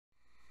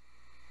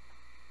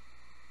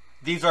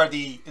These are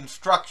the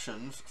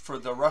instructions for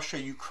the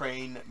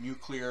Russia-Ukraine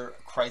nuclear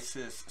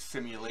crisis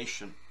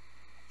simulation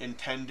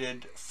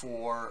intended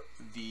for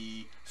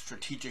the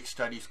Strategic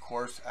Studies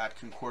course at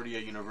Concordia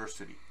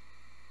University.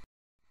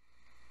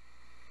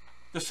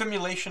 The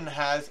simulation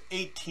has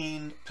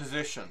 18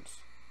 positions.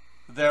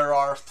 There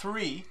are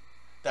 3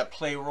 that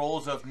play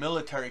roles of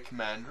military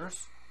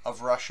commanders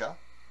of Russia,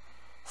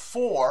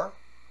 4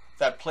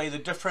 that play the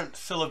different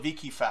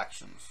Siloviki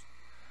factions.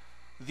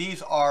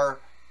 These are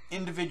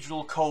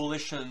individual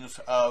coalitions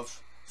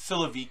of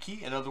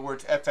Siloviki, in other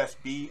words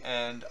FSB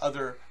and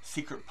other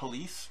secret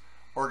police,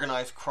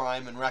 organized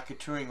crime and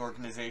racketeering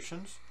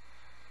organizations,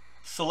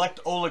 select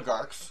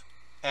oligarchs,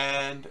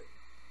 and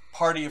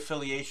party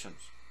affiliations.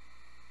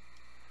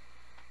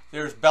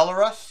 There's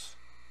Belarus,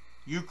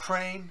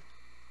 Ukraine,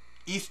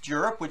 East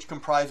Europe, which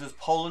comprises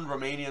Poland,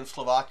 Romania, and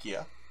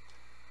Slovakia,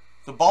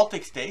 the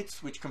Baltic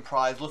states, which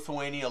comprise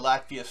Lithuania,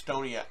 Latvia,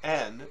 Estonia,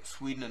 and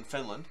Sweden and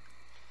Finland,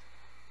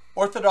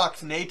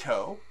 Orthodox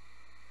NATO,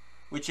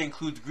 which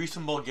includes Greece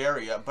and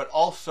Bulgaria, but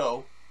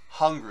also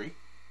Hungary,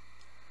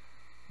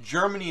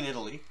 Germany and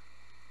Italy,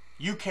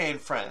 UK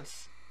and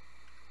France,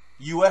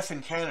 US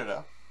and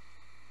Canada,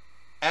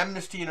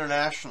 Amnesty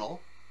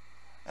International,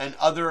 and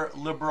other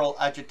liberal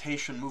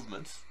agitation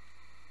movements,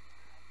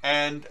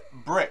 and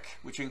BRIC,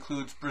 which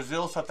includes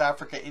Brazil, South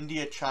Africa,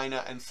 India,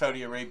 China, and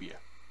Saudi Arabia.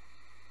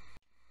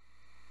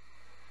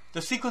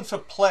 The sequence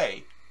of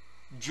play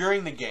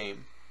during the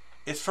game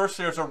is first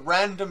there's a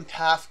random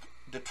task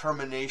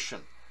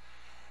determination.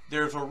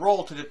 There's a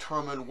role to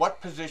determine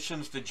what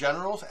positions the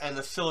generals and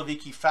the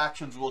Siloviki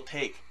factions will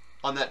take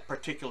on that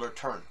particular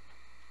turn.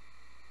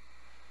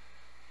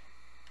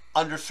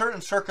 Under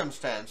certain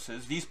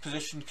circumstances, these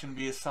positions can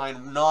be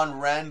assigned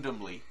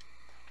non-randomly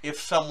if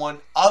someone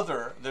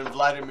other than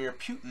Vladimir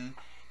Putin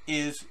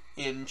is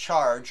in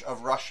charge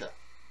of Russia.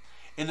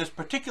 In this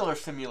particular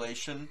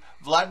simulation,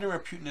 Vladimir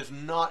Putin is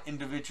not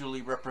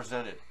individually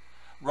represented.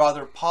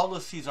 Rather,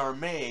 policies are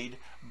made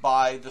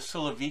by the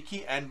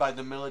Siloviki and by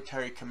the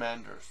military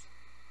commanders.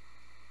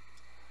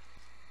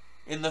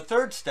 In the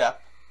third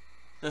step,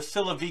 the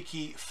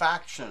Siloviki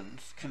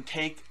factions can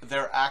take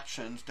their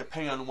actions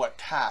depending on what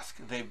task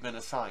they've been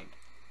assigned.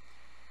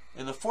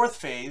 In the fourth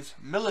phase,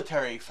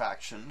 military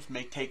factions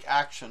may take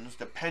actions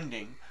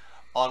depending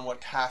on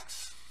what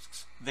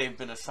tasks they've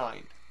been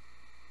assigned.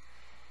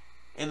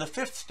 In the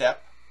fifth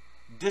step,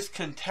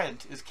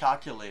 discontent is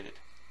calculated.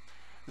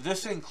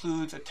 This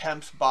includes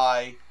attempts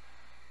by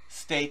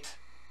states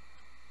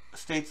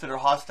that are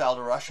hostile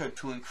to Russia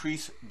to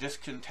increase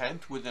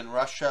discontent within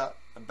Russia,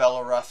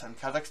 Belarus, and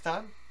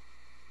Kazakhstan.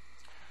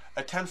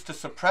 Attempts to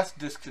suppress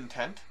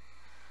discontent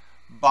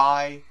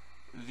by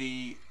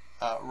the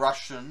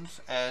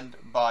Russians and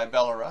by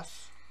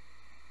Belarus.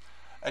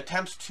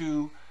 Attempts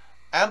to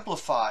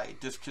amplify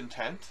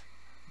discontent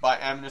by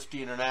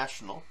Amnesty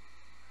International.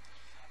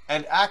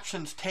 And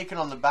actions taken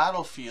on the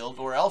battlefield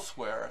or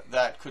elsewhere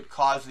that could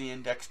cause the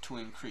index to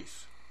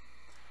increase.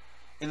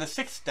 In the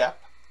sixth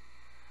step,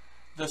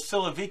 the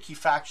Siloviki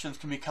factions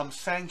can become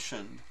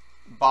sanctioned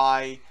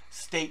by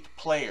state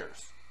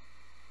players.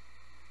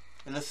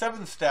 In the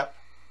seventh step,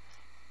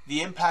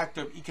 the impact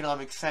of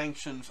economic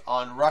sanctions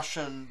on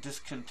Russian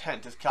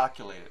discontent is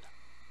calculated.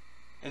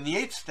 In the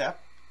eighth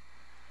step,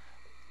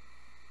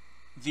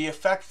 the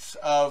effects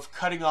of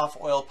cutting off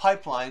oil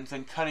pipelines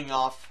and cutting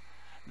off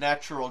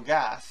natural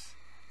gas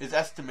is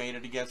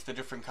estimated against the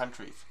different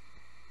countries.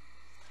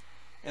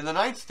 In the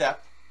ninth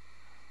step,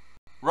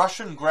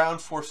 Russian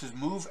ground forces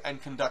move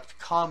and conduct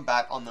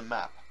combat on the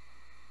map.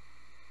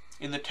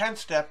 In the 10th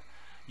step,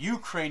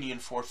 Ukrainian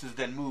forces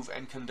then move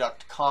and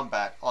conduct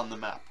combat on the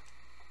map.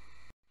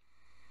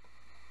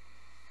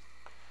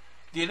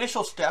 The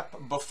initial step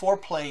before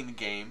playing the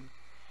game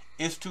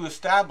is to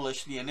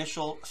establish the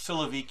initial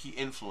Siloviki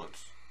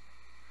influence.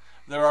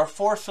 There are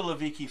 4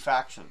 Siloviki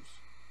factions.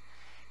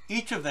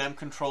 Each of them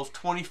controls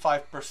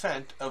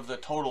 25% of the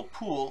total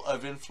pool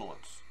of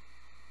influence.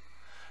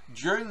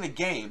 During the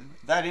game,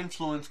 that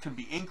influence can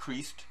be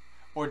increased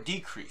or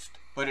decreased,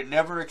 but it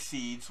never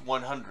exceeds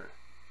 100.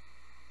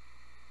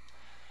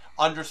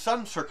 Under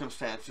some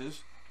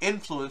circumstances,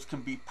 influence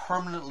can be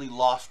permanently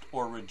lost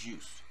or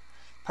reduced,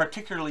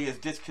 particularly as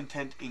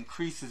discontent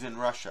increases in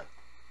Russia.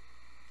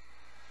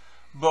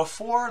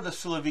 Before the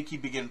Siloviki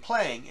begin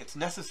playing, it's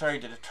necessary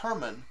to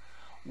determine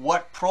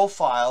what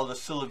profile the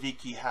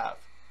Siloviki have.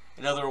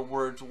 In other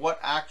words, what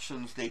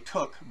actions they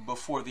took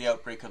before the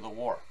outbreak of the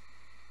war.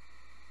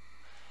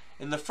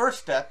 In the first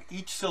step,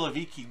 each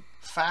Siloviki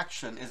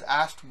faction is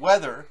asked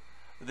whether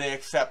they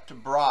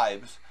accept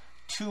bribes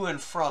to and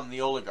from the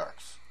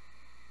oligarchs.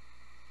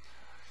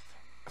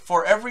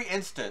 For every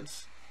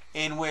instance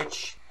in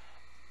which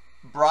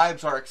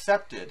bribes are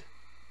accepted,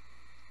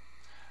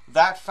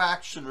 that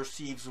faction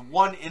receives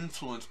 1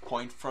 influence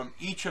point from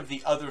each of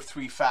the other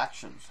 3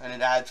 factions, and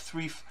it adds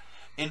 3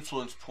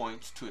 influence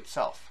points to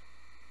itself.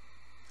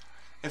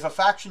 If a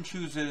faction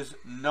chooses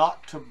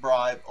not to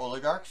bribe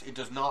oligarchs, it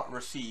does not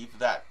receive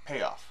that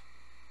payoff.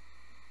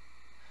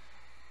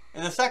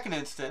 In the second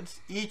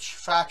instance, each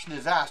faction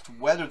is asked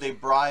whether they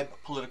bribe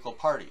political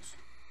parties.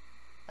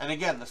 And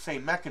again, the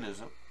same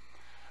mechanism.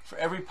 For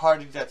every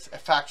party that's a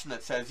faction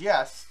that says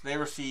yes, they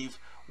receive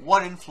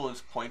 1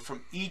 influence point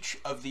from each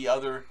of the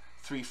other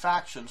 3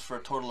 factions for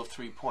a total of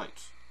 3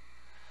 points.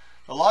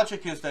 The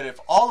logic is that if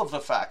all of the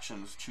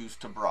factions choose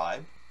to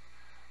bribe,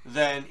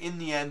 then in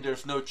the end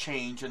there's no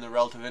change in the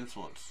relative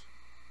influence.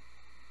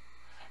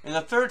 In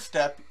the third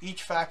step,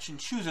 each faction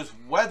chooses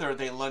whether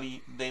they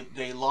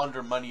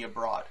launder money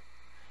abroad.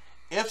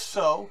 If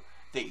so,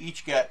 they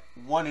each get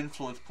 1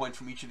 influence point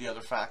from each of the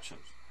other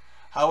factions.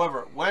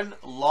 However, when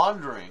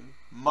laundering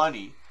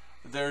money,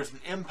 there's an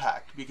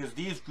impact because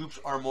these groups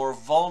are more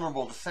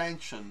vulnerable to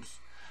sanctions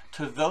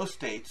to those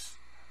states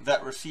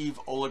that receive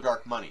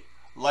oligarch money,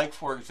 like,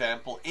 for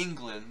example,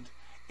 England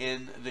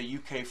in the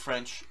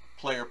UK-French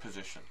player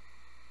position.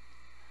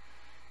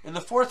 In the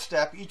fourth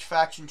step, each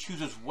faction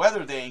chooses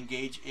whether they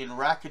engage in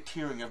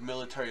racketeering of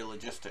military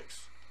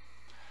logistics.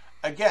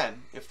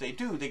 Again, if they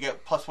do, they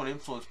get +1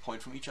 influence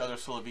point from each other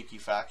Siloviki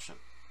faction.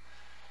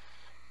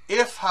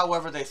 If,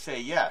 however, they say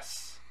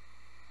yes,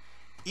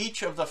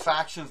 each of the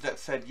factions that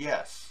said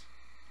yes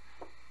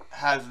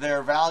has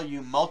their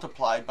value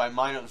multiplied by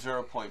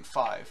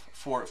 -0.5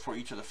 for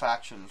each of the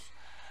factions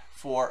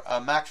for a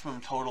maximum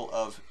total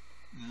of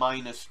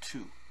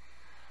 -2.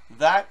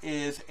 That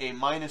is a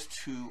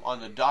 -2 on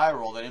the die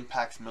roll that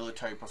impacts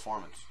military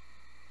performance.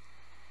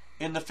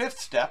 In the fifth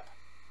step,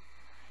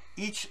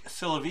 each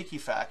Siloviki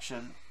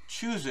faction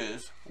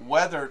chooses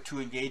whether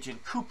to engage in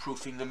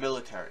coup-proofing the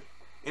military,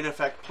 in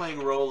effect playing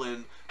a role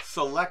in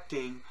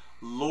selecting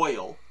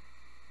loyal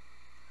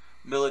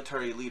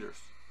military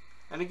leaders.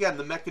 And again,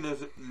 the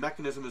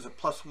mechanism is a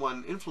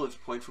 +1 influence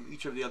point from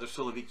each of the other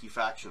Siloviki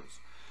factions,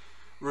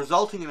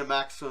 resulting in a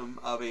maximum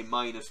of a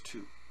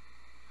 -2.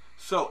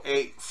 So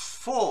a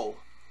full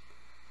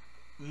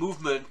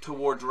movement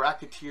towards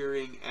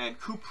racketeering and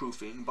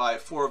coup-proofing by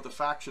 4 of the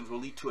factions will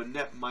lead to a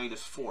net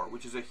 -4,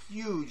 which is a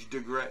huge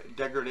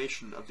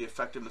degradation of the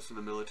effectiveness of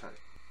the military.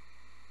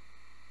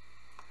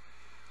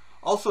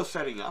 Also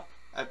setting up,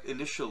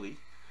 initially,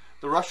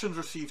 the Russians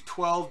received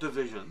 12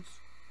 divisions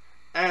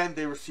and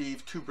they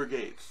received 2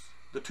 brigades.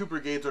 The 2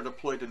 brigades are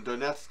deployed in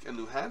Donetsk and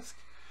Luhansk,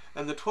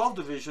 and the 12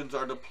 divisions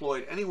are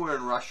deployed anywhere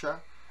in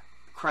Russia,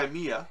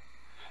 Crimea,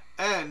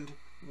 and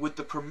with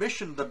the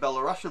permission of the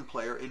Belarusian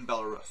player in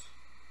Belarus.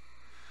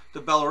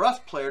 The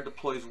Belarus player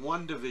deploys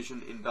 1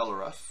 division in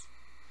Belarus,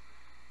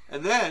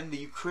 and then the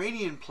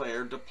Ukrainian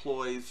player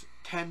deploys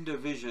 10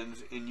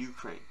 divisions in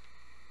Ukraine.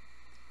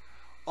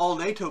 All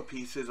NATO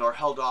pieces are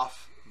held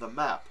off the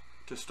map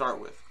to start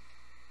with.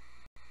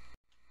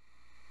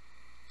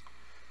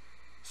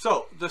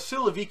 So, the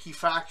Siloviki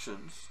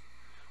factions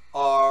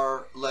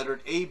are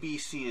lettered A, B,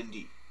 C, and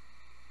D.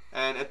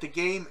 And at the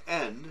game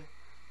end,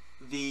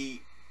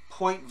 the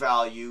point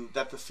value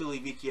that the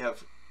Siloviki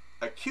have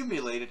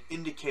accumulated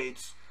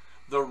indicates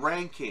the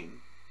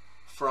ranking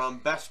from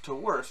best to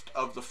worst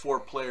of the 4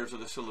 players of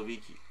the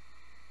Siloviki.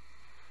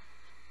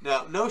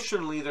 Now,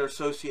 notionally, they're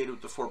associated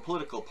with the 4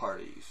 political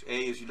parties.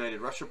 A is United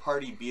Russia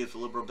Party, B is the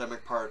Liberal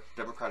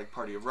Democratic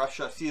Party of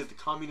Russia, C is the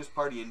Communist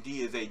Party, and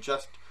D is a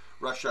Just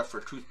Russia for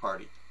Truth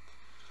Party.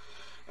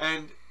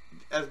 And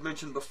as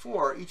mentioned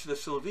before, each of the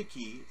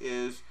Siloviki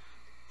is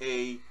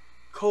a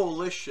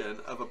coalition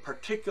of a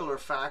particular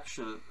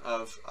faction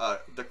of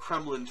the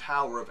Kremlin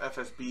Tower of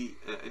FSB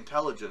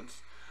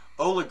intelligence,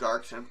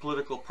 oligarchs, and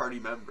political party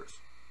members.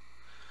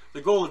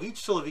 The goal of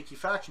each Siloviki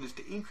faction is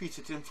to increase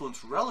its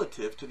influence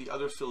relative to the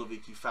other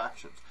Siloviki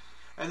factions,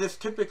 and this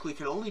typically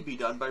can only be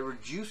done by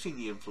reducing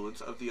the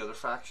influence of the other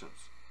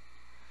factions.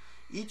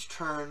 Each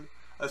turn,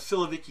 a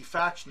Siloviki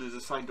faction is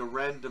assigned a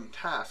random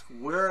task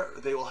where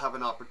they will have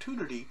an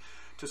opportunity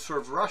to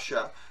serve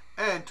Russia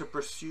and to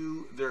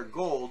pursue their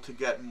goal to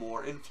get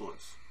more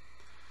influence.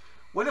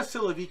 When a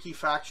Siloviki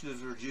faction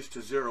is reduced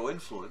to 0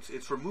 influence,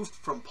 it's removed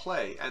from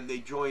play and they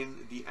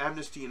join the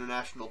Amnesty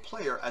International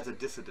player as a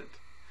dissident.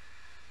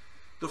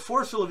 The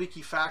 4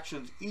 Siloviki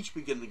factions each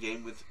begin the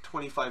game with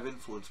 25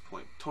 influence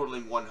points,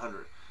 totaling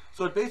 100.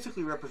 So it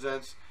basically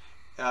represents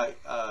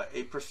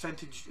a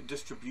percentage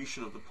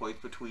distribution of the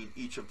points between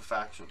each of the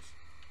factions.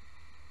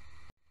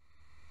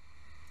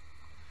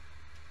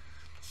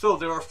 So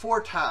there are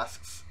 4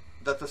 tasks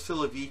that the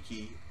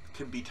Siloviki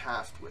can be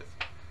tasked with.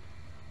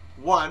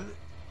 1,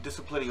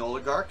 disciplining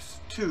oligarchs.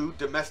 2,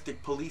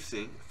 domestic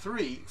policing.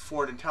 3,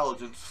 foreign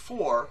intelligence.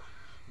 4,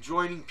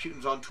 joining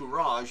Putin's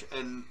entourage.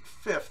 And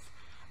 5th,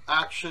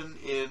 action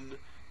in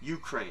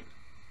Ukraine.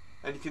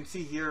 And you can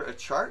see here a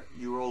chart.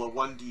 You roll a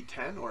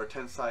 1d10 or a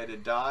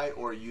 10-sided die,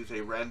 or use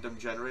a random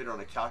generator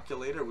on a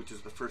calculator, which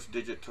is the first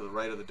digit to the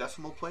right of the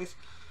decimal place.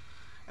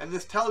 And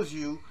this tells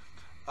you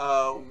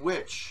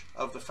which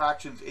of the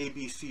factions A,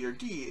 B, C, or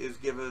D is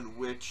given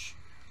which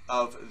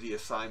of the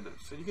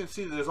assignments. And you can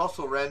see that there's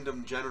also a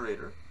random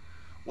generator,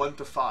 1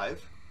 to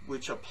 5,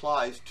 which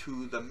applies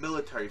to the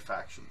military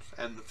factions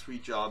and the 3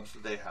 jobs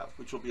that they have,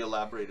 which will be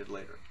elaborated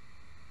later.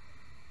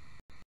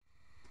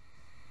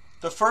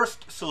 The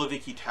first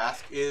Siloviki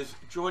task is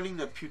joining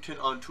the Putin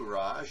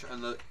entourage,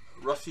 and the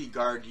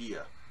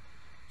Russigardia.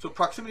 So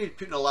proximity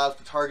to Putin allows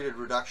the targeted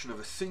reduction of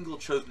a single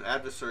chosen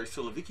adversary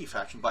Siloviki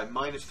faction by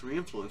 -3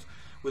 influence,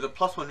 with a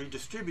 +1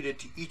 redistributed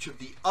to each of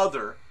the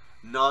other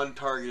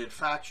non-targeted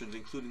factions,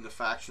 including the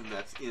faction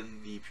that's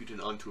in the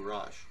Putin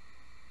entourage.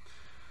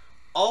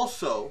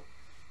 Also,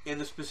 in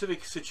the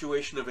specific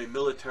situation of a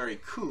military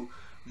coup,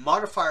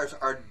 modifiers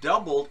are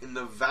doubled in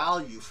the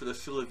value for the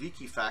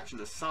Siloviki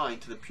faction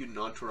assigned to the Putin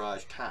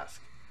entourage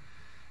task.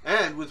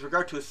 And with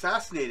regard to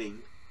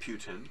assassinating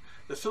Putin,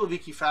 the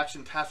Siloviki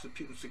faction tasked with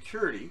Putin's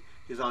security,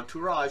 his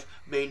entourage,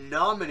 may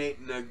nominate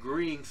an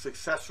agreeing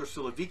successor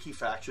Siloviki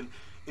faction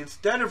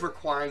instead of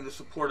requiring the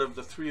support of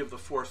the 3 of the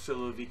 4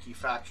 Siloviki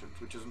factions,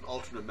 which is an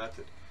alternate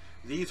method.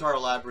 These are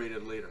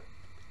elaborated later.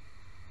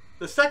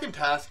 The second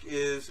task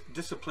is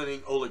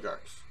disciplining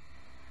oligarchs.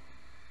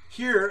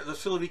 Here, the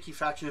Siloviki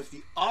faction has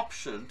the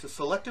option to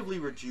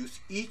selectively reduce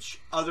each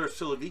other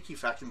Siloviki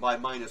faction by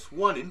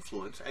 -1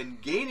 influence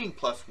and gaining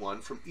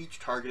 +1 from each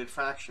targeted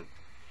faction.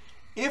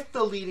 If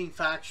the leading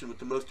faction with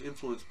the most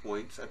influence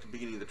points at the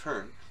beginning of the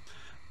turn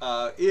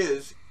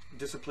is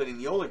disciplining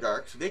the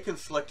oligarchs, they can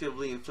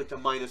selectively inflict a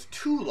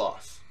 -2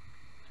 loss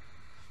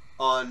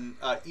on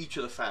each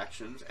of the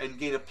factions and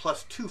gain a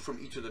 +2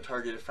 from each of the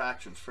targeted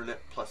factions for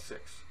net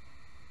 +6.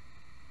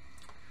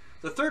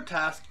 The third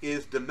task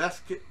is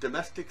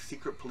domestic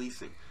secret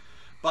policing.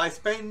 By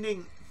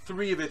spending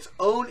 3 of its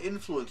own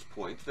influence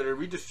points that are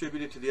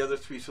redistributed to the other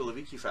 3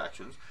 Siloviki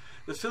factions,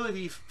 the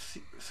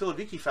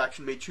Siloviki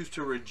faction may choose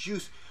to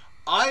reduce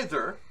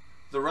either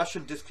the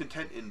Russian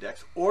discontent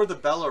index or the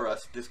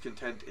Belarus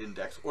discontent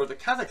index or the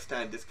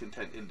Kazakhstan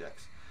discontent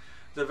index.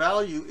 The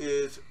value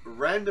is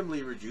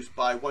randomly reduced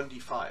by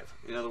 1d5,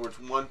 in other words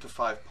 1 to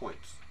 5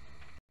 points.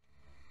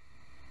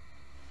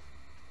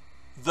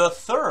 The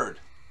third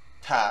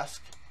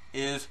task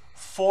is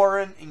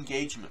foreign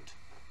engagement.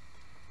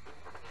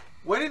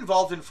 When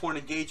involved in foreign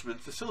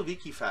engagements, the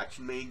Siloviki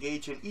faction may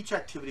engage in each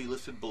activity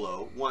listed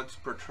below once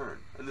per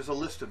turn, and there's a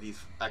list of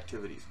these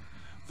activities.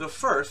 The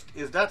first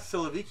is that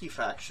Siloviki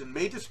faction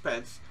may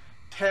dispense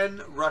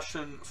 10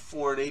 Russian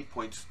foreign aid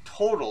points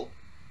total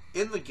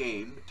in the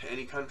game to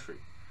any country.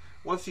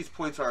 Once these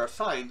points are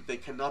assigned, they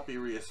cannot be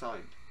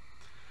reassigned.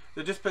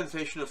 The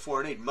dispensation of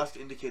foreign aid must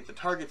indicate the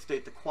target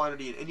state, the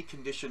quantity, and any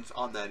conditions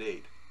on that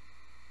aid.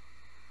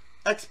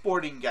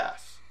 Exporting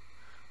gas.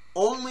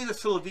 Only the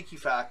Siloviki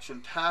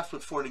faction tasked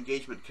with foreign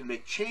engagement can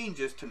make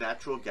changes to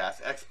natural gas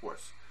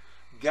exports.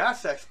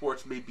 Gas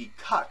exports may be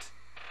cut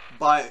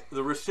by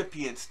the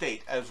recipient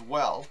state as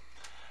well,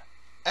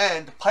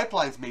 and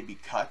pipelines may be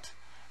cut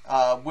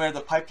where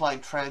the pipeline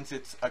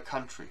transits a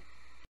country.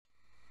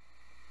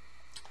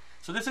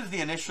 So this is the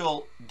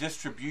initial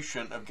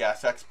distribution of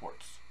gas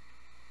exports.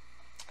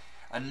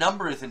 A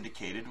number is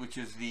indicated, which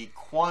is the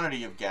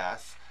quantity of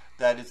gas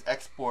that is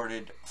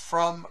exported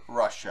from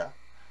Russia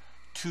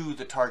to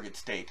the target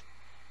state.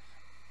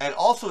 And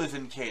also is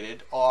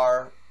indicated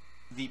are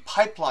the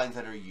pipelines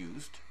that are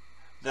used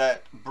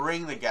that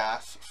bring the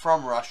gas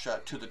from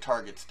Russia to the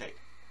target state.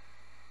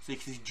 So you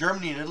can see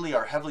Germany and Italy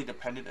are heavily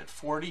dependent at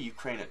 40,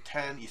 Ukraine at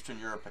 10, Eastern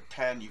Europe at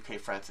 10, UK,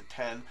 France at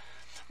 10,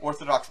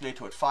 Orthodox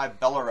NATO at 5,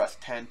 Belarus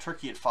 10,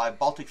 Turkey at 5,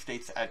 Baltic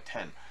states at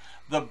 10.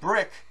 The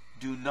BRIC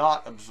do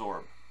not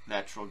absorb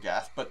natural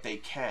gas, but they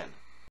can.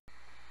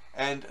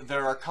 And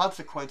there are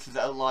consequences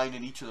outlined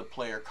in each of the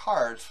player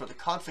cards for the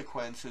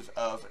consequences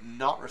of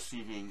not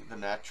receiving the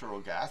natural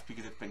gas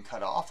because it's been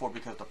cut off or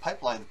because the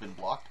pipeline's been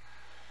blocked.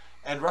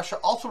 And Russia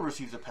also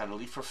receives a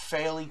penalty for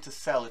failing to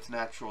sell its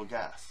natural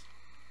gas.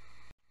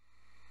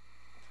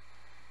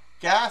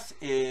 Gas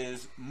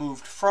is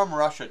moved from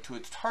Russia to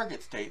its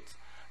target states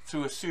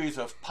through a series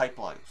of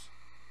pipelines.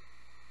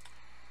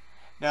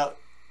 Now,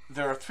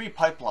 there are 3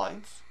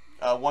 pipelines.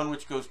 One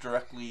which goes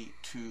directly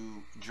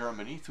to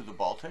Germany through the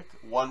Baltic,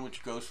 one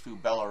which goes through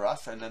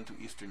Belarus and then to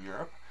Eastern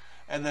Europe,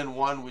 and then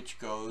one which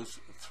goes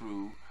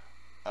through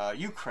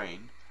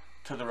Ukraine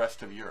to the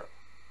rest of Europe.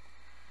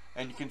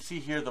 And you can see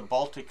here the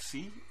Baltic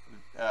Sea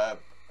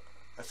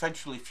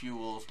essentially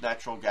fuels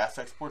natural gas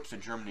exports to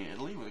Germany and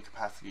Italy with a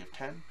capacity of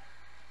 10.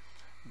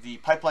 The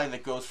pipeline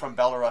that goes from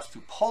Belarus to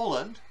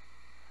Poland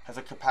has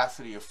a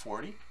capacity of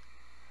 40,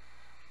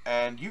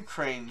 and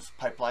Ukraine's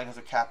pipeline has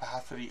a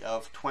capacity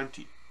of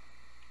 20.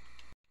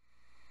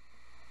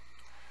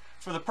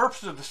 For the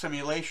purpose of the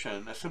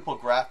simulation, a simple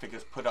graphic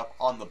is put up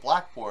on the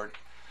blackboard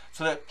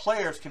so that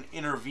players can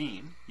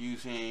intervene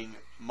using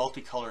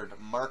multicolored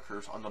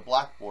markers on the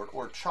blackboard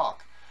or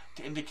chalk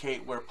to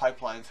indicate where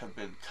pipelines have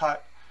been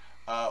cut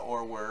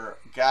or where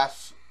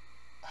gas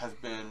has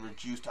been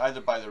reduced either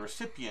by the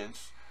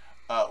recipients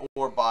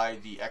or by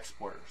the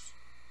exporters.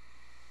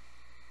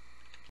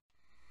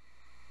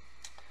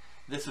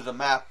 This is a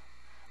map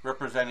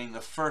representing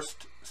the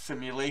first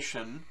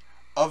simulation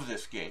of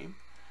this game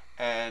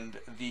and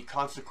the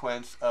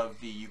consequence of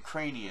the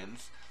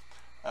Ukrainians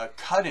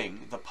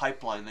cutting the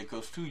pipeline that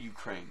goes through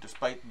Ukraine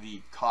despite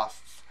the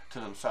costs to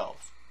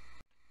themselves.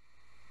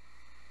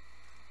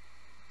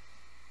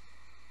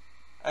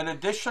 An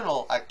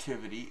additional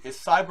activity is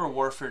cyber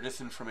warfare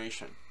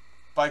disinformation.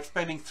 By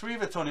expending 3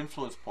 of its own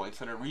influence points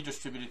that are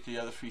redistributed to the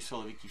other 3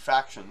 Siloviki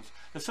factions,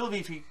 the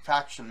Siloviki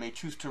faction may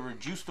choose to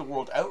reduce the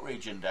World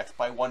Outrage Index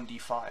by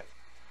 1d5.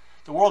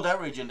 The World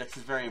Outrage Index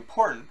is very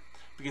important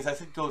because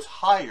as it goes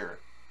higher,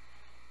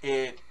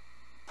 it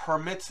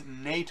permits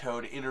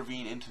NATO to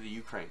intervene into the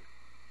Ukraine.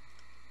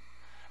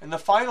 And the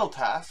final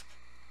task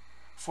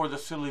for the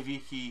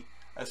Siloviki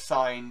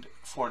assigned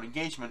foreign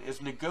engagement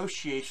is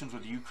negotiations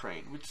with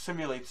Ukraine, which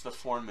simulates the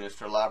Foreign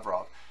Minister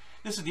Lavrov.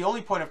 This is the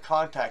only point of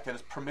contact that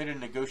is permitted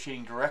in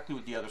negotiating directly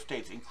with the other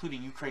states,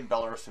 including Ukraine,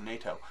 Belarus, and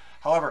NATO.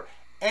 However,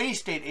 any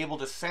state able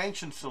to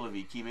sanction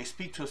Siloviki may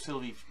speak to a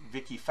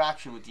Siloviki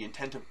faction with the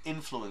intent of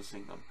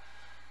influencing them.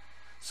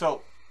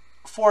 So,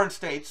 foreign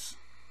states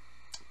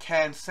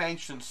can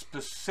sanction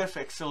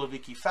specific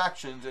Siloviki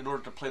factions in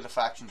order to play the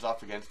factions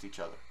off against each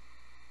other.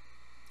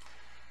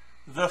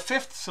 The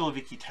 5th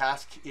Siloviki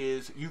task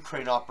is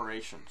Ukraine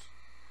operations.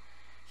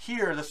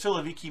 Here, the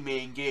Siloviki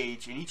may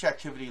engage in each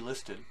activity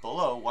listed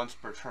below once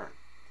per turn.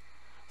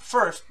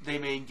 First, they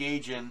may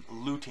engage in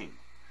looting.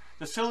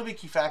 The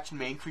Siloviki faction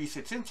may increase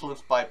its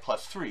influence by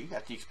 +3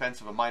 at the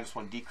expense of a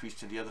 -1 decrease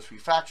to the other 3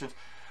 factions,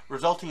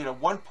 resulting in a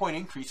 1-point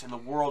increase in the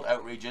World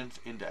Outrage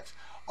Index.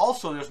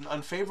 Also, there's an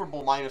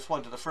unfavorable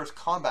 -1 to the first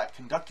combat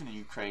conducted in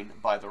Ukraine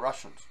by the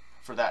Russians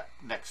for that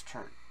next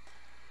turn.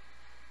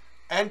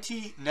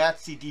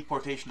 Anti-Nazi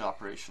deportation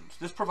operations.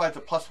 This provides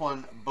a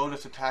 +1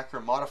 bonus attacker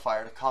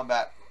modifier to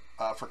combat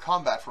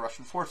for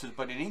Russian forces,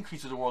 but it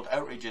increases the World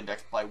Outrage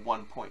Index by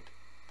 1 point.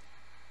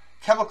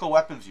 Chemical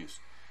weapons use.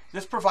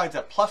 This provides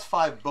a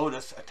 +5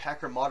 bonus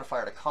attacker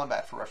modifier to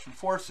combat for Russian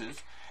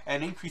forces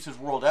and increases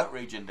World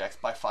Outrage Index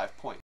by 5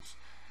 points.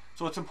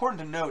 So what's important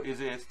to note is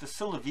that it's the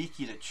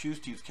Siloviki that choose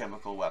to use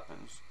chemical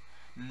weapons,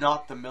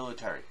 not the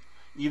military,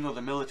 even though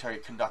the military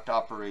conduct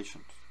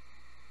operations.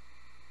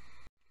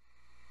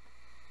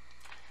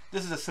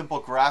 This is a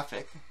simple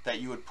graphic that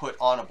you would put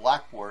on a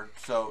blackboard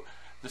so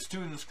the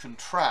students can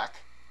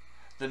track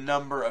the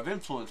number of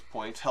influence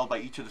points held by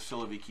each of the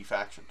Siloviki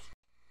factions.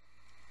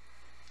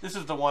 This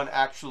is the one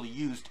actually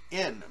used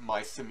in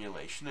my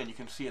simulation, and you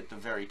can see at the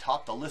very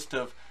top the list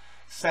of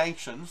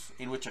sanctions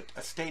in which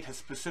a state has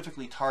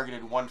specifically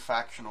targeted one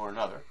faction or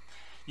another.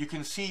 You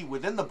can see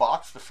within the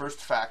box the first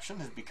faction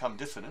has become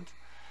dissident,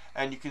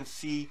 and you can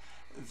see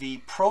the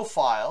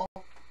profile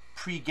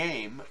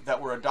pre-game that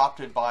were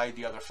adopted by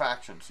the other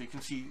factions. So you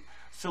can see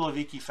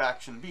Siloviki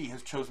faction B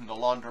has chosen to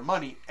launder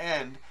money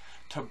and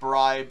to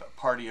bribe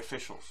party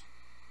officials.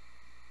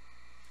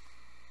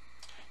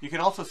 You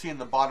can also see in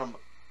the bottom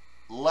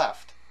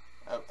left,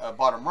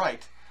 bottom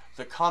right,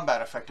 the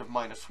combat effect of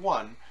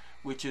 -1,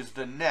 which is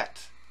the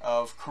net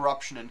of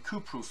corruption and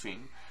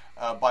coup-proofing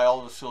by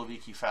all of the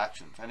Siloviki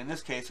factions. And in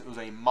this case, it was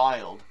a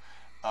mild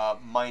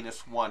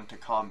 -1 to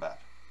combat.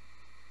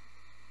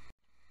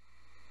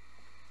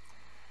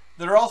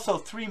 There are also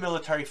 3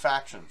 military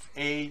factions,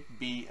 A,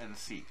 B, and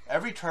C.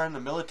 Every turn, the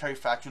military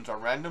factions are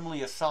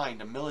randomly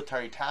assigned a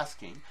military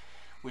tasking,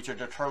 which are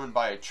determined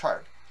by a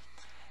chart.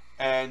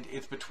 And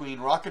it's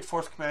between Rocket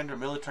Force Commander,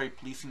 Military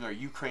Policing, or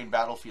Ukraine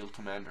Battlefield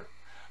Commander.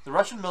 The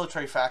Russian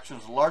military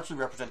factions largely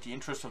represent the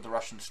interests of the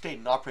Russian state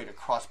and operate at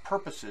cross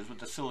purposes with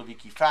the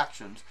Siloviki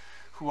factions,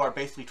 who are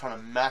basically trying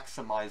to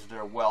maximize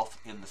their wealth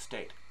in the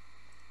state.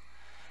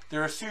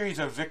 There are a series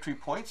of victory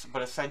points,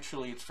 but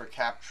essentially it's for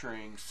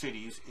capturing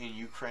cities in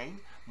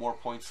Ukraine, more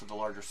points for the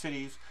larger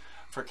cities,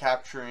 for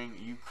capturing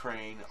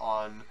Ukraine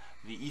on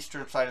the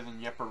eastern side of the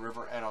Dnieper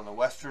River and on the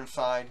western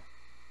side.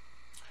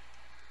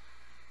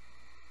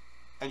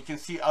 And you can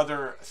see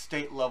other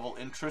state-level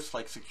interests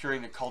like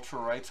securing the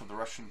cultural rights of the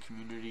Russian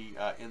community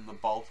in the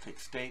Baltic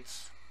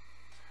states.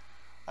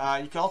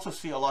 You can also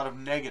see a lot of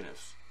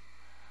negatives.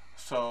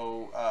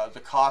 So the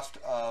cost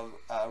of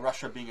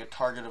Russia being a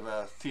target of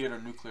a theater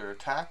nuclear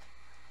attack.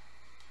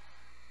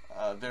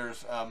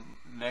 There's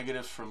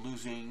negatives for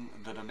losing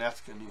the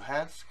Donetsk and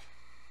Luhansk.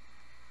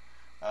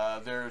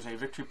 There's a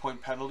victory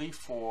point penalty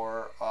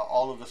for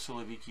all of the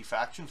Siloviki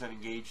factions that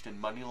engaged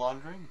in money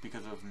laundering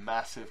because of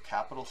massive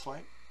capital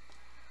flight.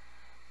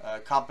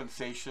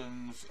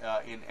 Compensations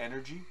in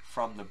energy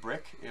from the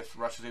BRIC if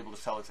Russia is able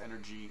to sell its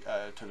energy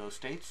to those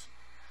states.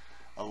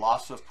 A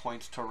loss of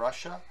points to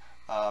Russia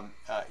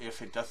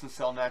if it doesn't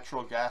sell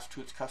natural gas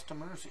to its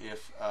customers,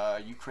 if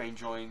Ukraine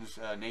joins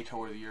NATO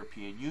or the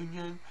European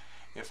Union,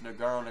 if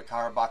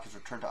Nagorno-Karabakh is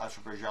returned to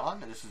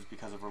Azerbaijan, and this is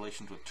because of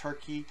relations with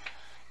Turkey,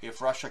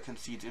 if Russia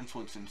concedes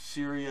influence in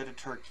Syria to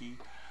Turkey,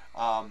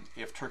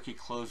 if Turkey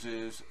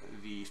closes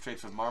the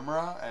Straits of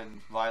Marmara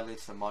and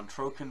violates the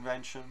Montreux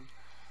Convention,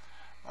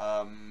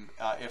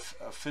 if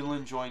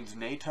Finland joins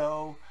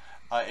NATO,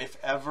 if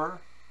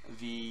ever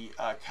the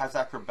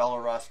Kazakh or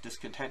Belarus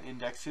discontent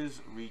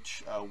indexes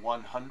reach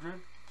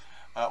 100,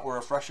 or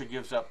if Russia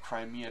gives up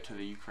Crimea to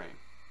the Ukraine.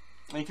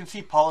 And you can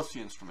see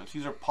policy instruments.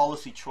 These are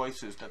policy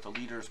choices that the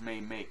leaders may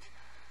make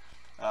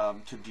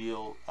to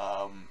deal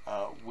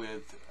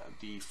with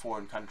the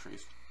foreign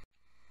countries.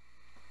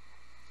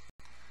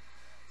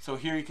 So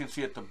here you can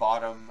see at the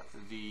bottom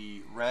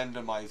the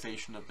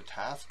randomization of the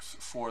tasks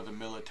for the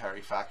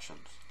military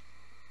factions.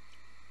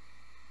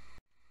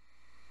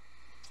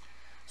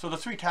 So the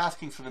three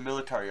taskings for the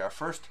military are: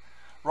 first,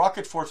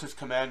 Rocket Forces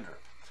Commander.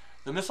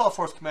 The Missile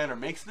Force Commander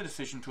makes the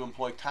decision to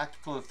employ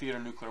tactical and theater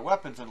nuclear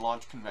weapons and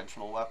launch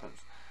conventional weapons.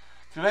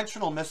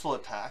 Conventional missile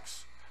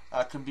attacks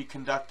can be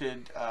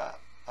conducted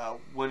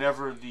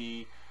whenever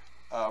the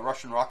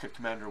Russian rocket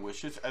commander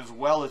wishes, as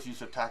well as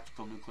use of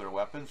tactical nuclear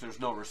weapons. There's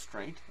no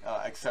restraint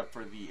except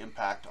for the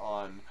impact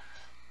on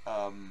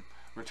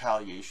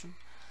retaliation.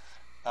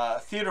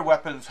 Theater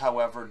weapons,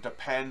 however,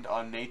 depend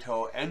on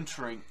NATO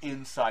entering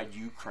inside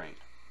Ukraine.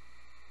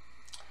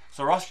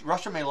 So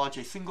Russia may launch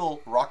a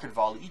single rocket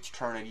volley each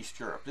turn at East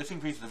Europe. This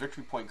increases the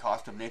victory point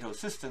cost of NATO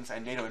assistance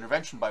and NATO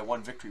intervention by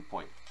 1 victory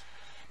point.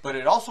 But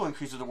it also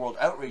increases the World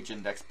Outrage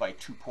Index by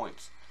 2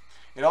 points.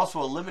 It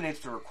also eliminates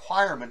the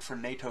requirement for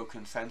NATO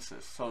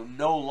consensus. So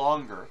no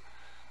longer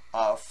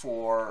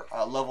for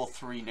level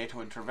 3 NATO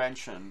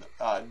intervention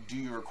do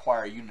you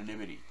require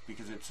unanimity,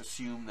 because it's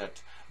assumed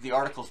that the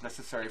articles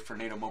necessary for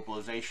NATO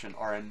mobilization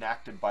are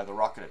enacted by the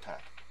rocket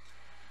attack.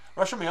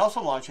 Russia may also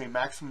launch a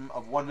maximum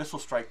of 1 missile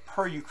strike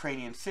per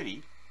Ukrainian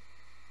city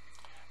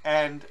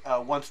and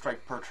 1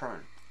 strike per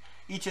turn.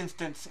 Each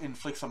instance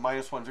inflicts a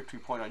 -1 victory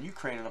point on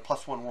Ukraine and a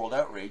 +1 world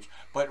outrage,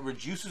 but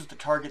reduces the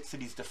target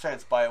city's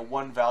defense by a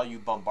 1 value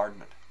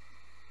bombardment.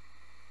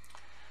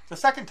 The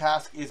second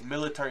task is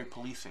military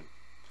policing.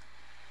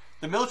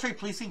 The military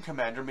policing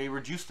commander may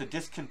reduce the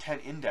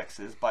discontent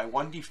indexes by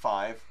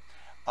 1d5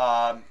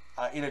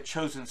 in a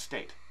chosen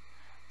state.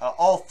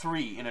 All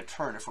 3 in a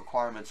turn if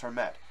requirements are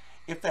met,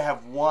 if they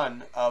have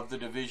one of the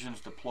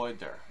divisions deployed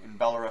there in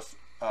Belarus,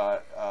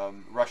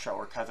 Russia,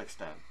 or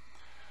Kazakhstan.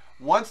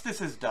 Once this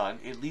is done,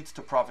 it leads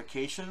to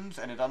provocations,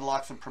 and it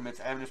unlocks and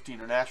permits Amnesty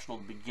International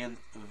to begin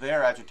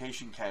their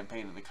agitation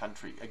campaign in the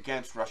country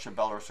against Russia,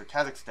 Belarus, or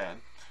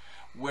Kazakhstan,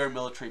 where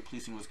military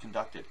policing was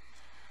conducted.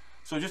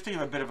 So just to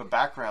give a bit of a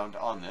background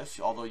on this,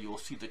 although you will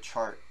see the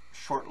chart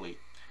shortly,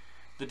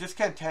 the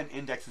discontent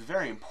index is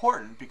very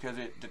important because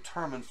it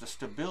determines the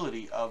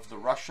stability of the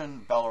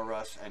Russian,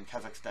 Belarus, and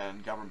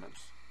Kazakhstan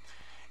governments.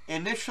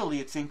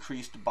 Initially, it's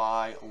increased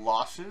by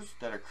losses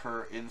that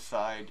occur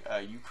inside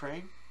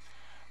Ukraine,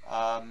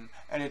 and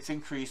it's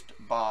increased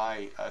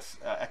by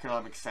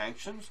economic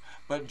sanctions,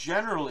 but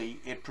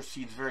generally it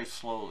proceeds very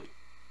slowly.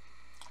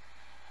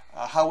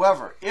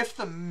 However, if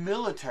the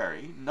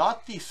military,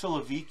 not the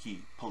Siloviki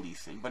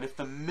policing, but if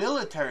the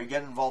military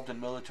get involved in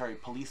military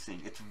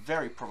policing, it's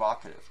very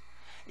provocative.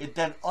 It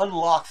then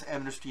unlocks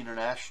Amnesty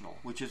International,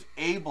 which is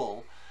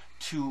able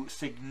to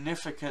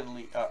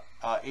significantly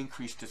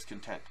increase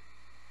discontent.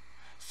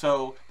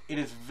 So it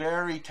is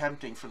very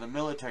tempting for the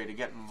military to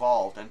get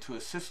involved and to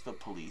assist the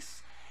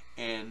police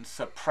in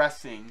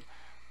suppressing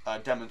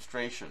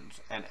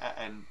demonstrations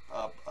and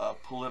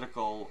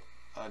political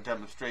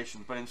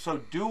demonstrations. But in so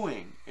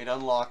doing, it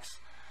unlocks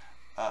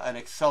an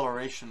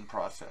acceleration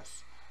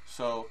process.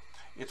 So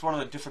it's one of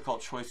the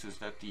difficult choices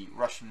that the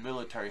Russian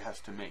military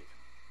has to make.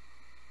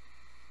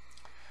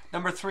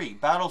 Number 3,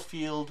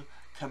 battlefield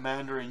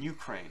commander in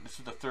Ukraine. This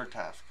is the third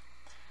task.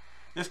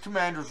 This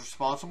commander is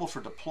responsible for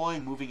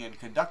deploying, moving, and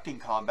conducting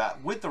combat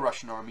with the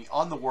Russian army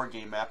on the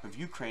wargame map of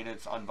Ukraine and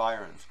its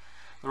environs.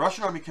 The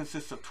Russian army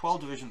consists of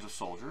 12 divisions of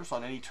soldiers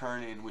on any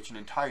turn in which an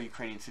entire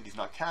Ukrainian city is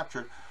not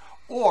captured,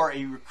 or a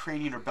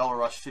Ukrainian or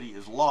Belarus city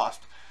is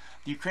lost.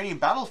 The Ukrainian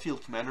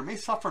battlefield commander may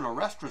suffer an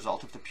arrest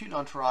result if the Putin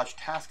entourage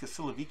tasks a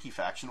Siloviki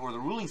faction or the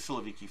ruling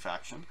Siloviki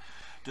faction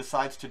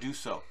decides to do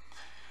so.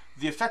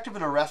 The effect of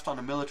an arrest on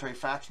a military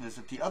faction is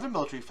that the other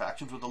military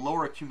factions with a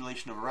lower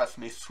accumulation of arrests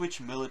may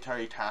switch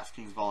military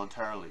taskings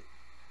voluntarily.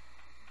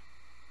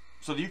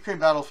 So the Ukraine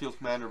battlefield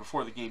commander,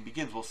 before the game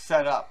begins, will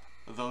set up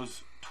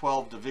those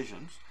 12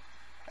 divisions,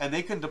 and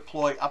they can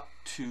deploy up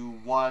to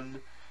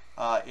 1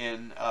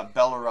 in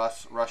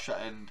Belarus, Russia,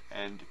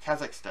 and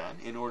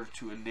Kazakhstan in order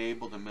to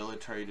enable the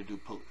military to do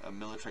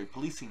military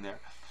policing there.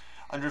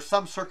 Under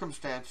some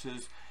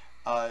circumstances,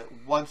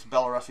 once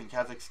Belarus and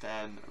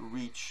Kazakhstan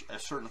reach a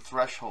certain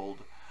threshold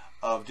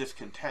of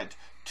discontent,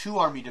 2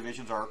 army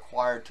divisions are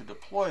required to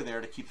deploy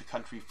there to keep the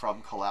country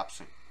from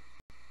collapsing.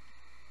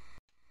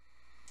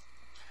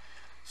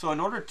 So in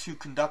order to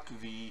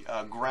conduct the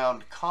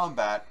ground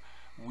combat,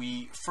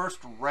 we first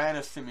ran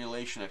a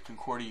simulation at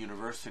Concordia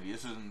University.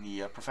 This is in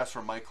the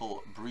Professor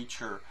Michael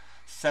Breacher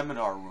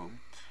seminar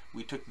room.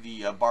 We took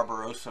the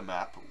Barbarossa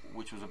map,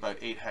 which was about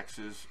 8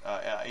 hexes,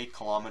 8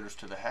 kilometers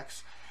to the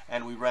hex,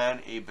 and we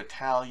ran a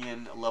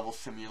battalion level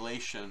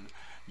simulation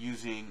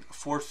using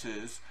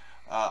forces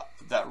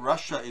that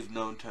Russia is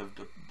known to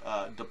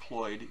have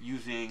deployed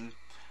using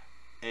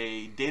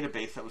a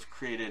database that was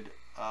created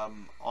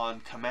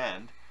on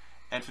command.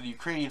 And for the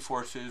Ukrainian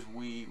forces,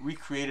 we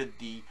recreated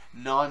the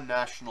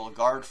non-national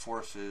guard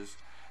forces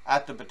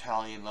at the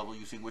battalion level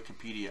using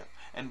Wikipedia,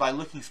 and by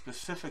looking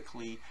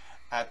specifically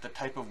at the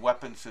type of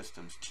weapon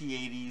systems,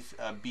 T-80s,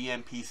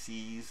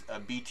 BMPCs,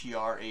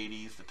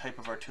 BTR-80s, the type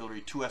of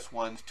artillery,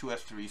 2S1s,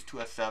 2S3s,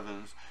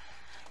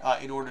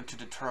 2S7s, in order to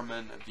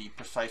determine the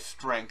precise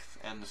strength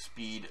and the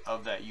speed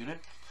of that unit.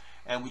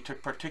 And we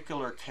took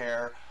particular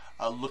care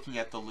looking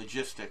at the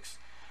logistics.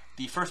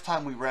 The first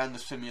time we ran the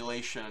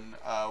simulation,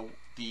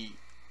 the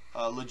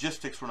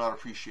logistics were not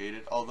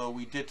appreciated, although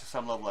we did to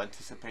some level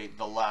anticipate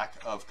the lack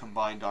of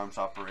combined arms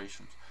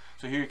operations.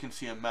 So here you can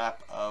see a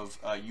map of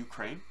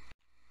Ukraine.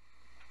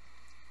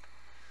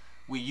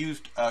 We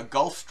used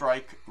Gulf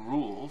Strike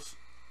rules,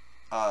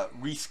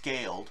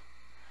 rescaled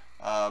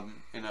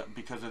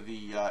because of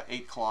the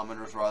 8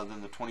 kilometers rather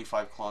than the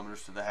 25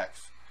 kilometers to the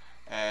hex.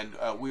 And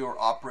we were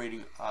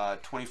operating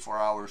 24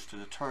 hours to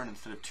the turn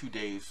instead of 2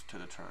 days to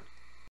the turn.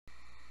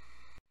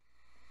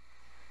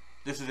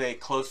 This is a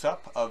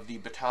close-up of the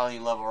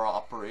battalion level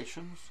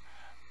operations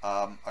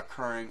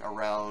occurring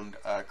around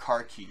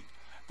Kharkiv.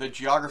 The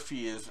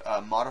geography is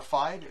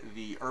modified.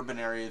 The urban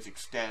areas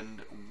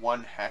extend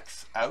 1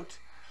 hex out,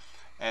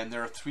 and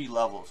there are 3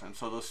 levels. And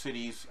so those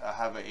cities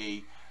have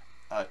a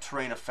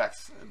terrain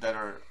effects that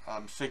are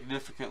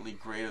significantly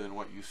greater than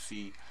what you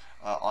see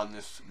on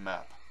this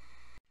map.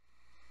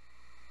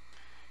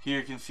 Here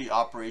you can see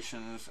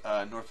operations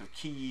north of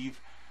Kyiv,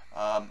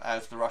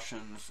 as the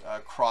Russians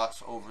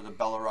cross over the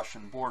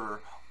Belarusian border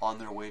on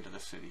their way to the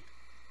city.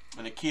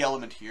 And a key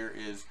element here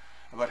is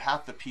about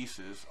half the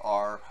pieces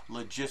are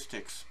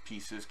logistics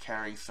pieces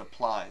carrying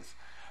supplies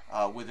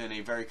within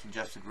a very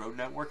congested road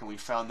network, and we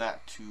found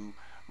that to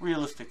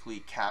realistically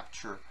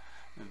capture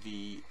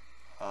the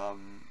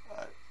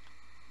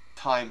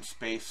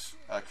time-space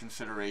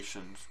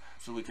considerations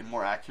so we can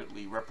more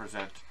accurately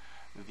represent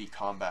the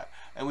combat.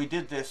 And we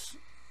did this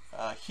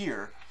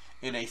here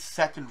in a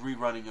second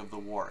rerunning of the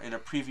war. In a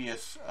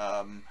previous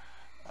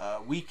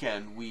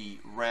weekend, we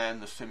ran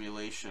the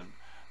simulation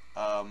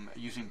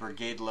using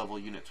brigade level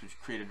units, which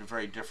created a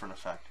very different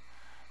effect.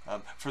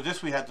 For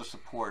this, we had the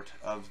support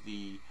of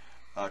the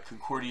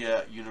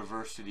Concordia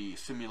University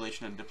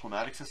Simulation and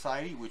Diplomatic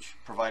Society, which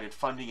provided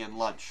funding and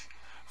lunch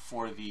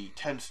for the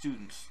 10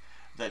 students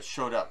that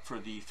showed up for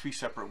the 3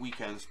 separate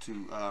weekends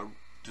to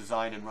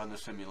design and run the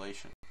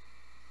simulation.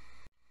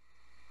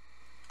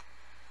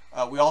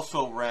 We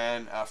also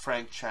ran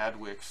Frank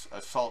Chadwick's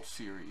assault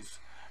series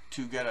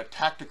to get a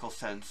tactical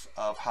sense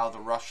of how the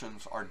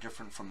Russians are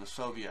different from the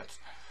Soviets,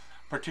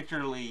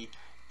 particularly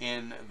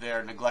in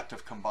their neglect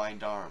of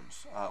combined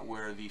arms,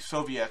 where the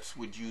Soviets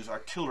would use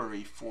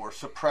artillery for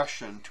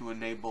suppression to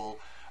enable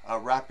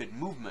rapid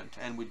movement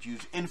and would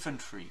use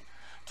infantry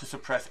to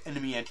suppress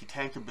enemy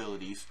anti-tank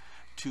abilities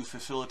to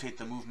facilitate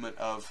the movement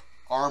of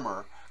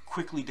armor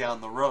quickly down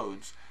the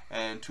roads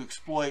and to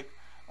exploit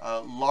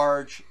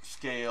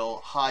large-scale,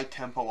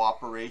 high-tempo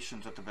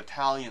operations at the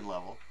battalion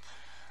level.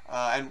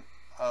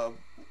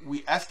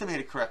 We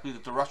estimated correctly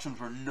that the Russians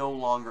were no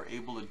longer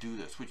able to do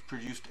this, which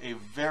produced a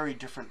very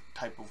different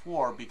type of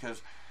war,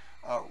 because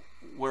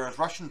whereas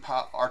Russian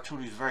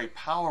artillery is very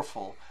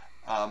powerful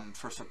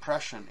for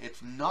suppression,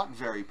 it's not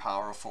very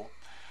powerful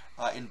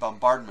in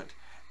bombardment.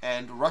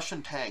 And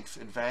Russian tanks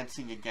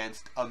advancing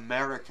against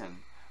American,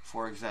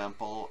 for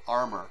example,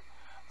 armor,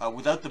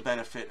 without the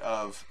benefit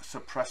of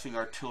suppressing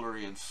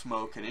artillery and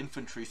smoke and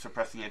infantry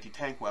suppressing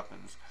anti-tank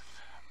weapons,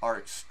 are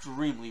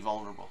extremely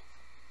vulnerable.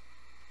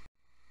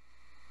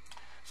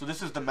 So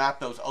this is the map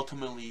that was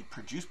ultimately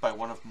produced by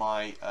one of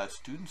my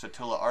students,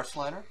 Attila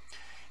Arslaner.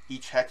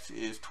 Each hex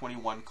is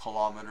 21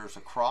 kilometers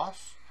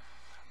across.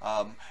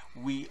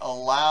 We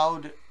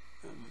allowed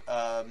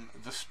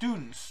the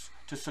students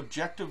to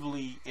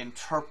subjectively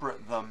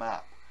interpret the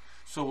map.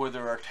 So where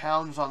there are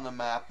towns on the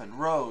map and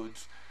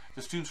roads,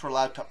 the students were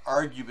allowed to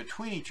argue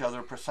between each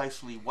other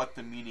precisely what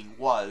the meaning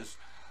was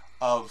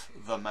of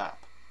the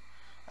map.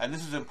 And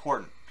this is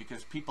important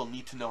because people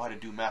need to know how to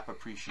do map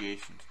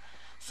appreciations.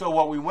 So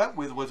what we went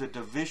with was a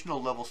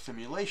divisional level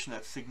simulation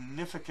that's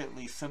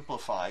significantly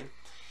simplified,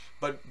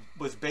 but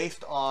was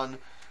based on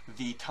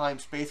the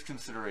time-space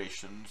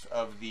considerations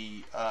of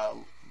the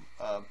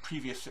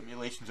previous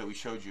simulations that we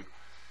showed you.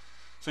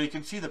 So you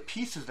can see the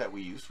pieces that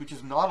we used, which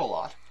is not a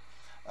lot.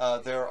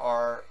 There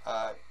are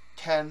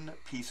 10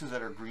 pieces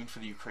that are green for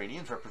the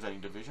Ukrainians, representing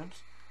divisions.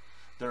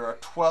 There are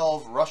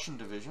 12 Russian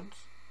divisions.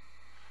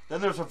 Then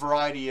there's a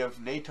variety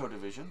of NATO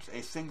divisions,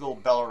 a single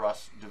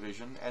Belarus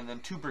division, and then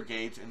 2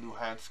 brigades in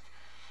Luhansk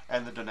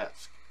and the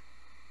Donetsk.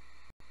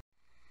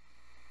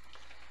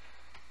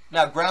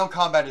 Now, ground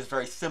combat is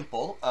very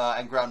simple,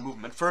 and ground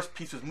movement. First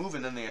pieces move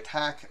and then they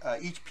attack.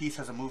 Each piece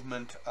has a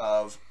movement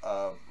of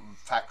a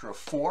factor of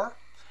 4.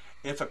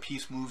 If a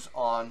piece moves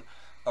on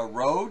a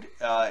road,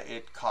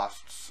 it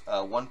costs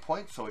 1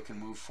 point, so it can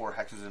move 4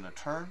 hexes in a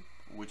turn,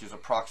 which is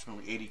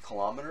approximately 80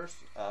 kilometers.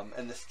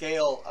 And the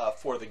scale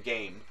for the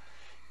game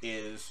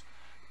is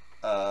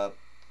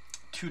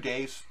 2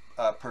 days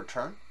per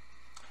turn.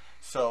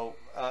 So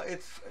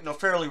it's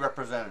fairly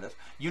representative.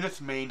 Units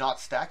may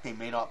not stack, they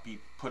may not be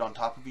put on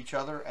top of each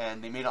other,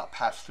 and they may not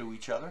pass through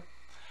each other.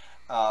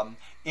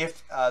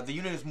 If the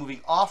unit is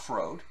moving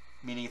off-road,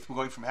 meaning it's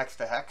going from hex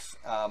to hex,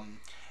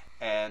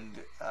 and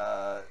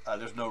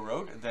there's no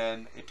road,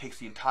 then it takes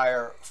the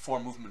entire 4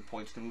 movement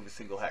points to move a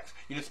single hex.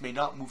 Units may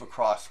not move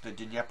across the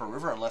Dnieper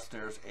River unless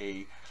there's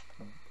a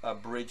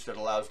bridge that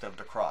allows them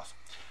to cross.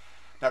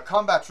 Now,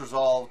 combat's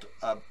resolved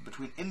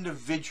between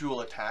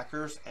individual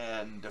attackers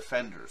and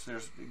defenders.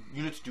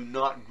 Units do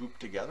not group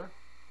together.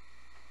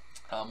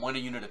 When a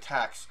unit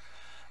attacks,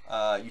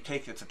 you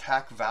take its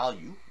attack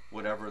value,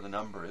 whatever the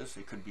number is,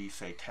 it could be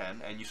say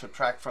 10, and you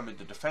subtract from it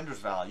the defender's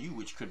value,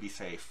 which could be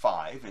say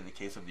 5 in the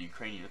case of the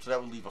Ukrainians, so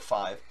that would leave a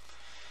 5.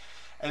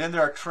 And then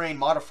there are terrain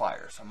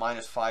modifiers, a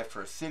 -5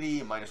 for a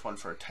city, a -1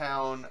 for a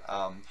town.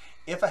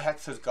 If a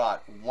hex has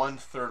got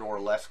 1/3 or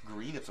less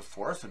green, it's a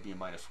forest, it'd be a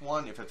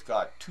 -1. If it's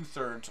got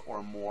 2/3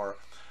 or more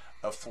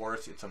of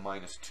forest, it's a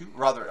 -2.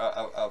 Rather,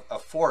 a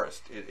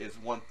forest is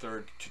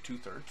 1/3 to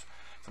 2/3,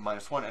 it's a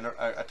 -1. And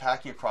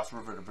attacking across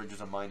river to bridge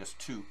is a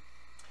 -2.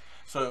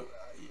 So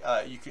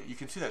you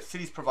can see that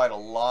cities provide a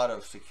lot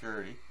of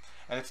security.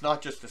 And it's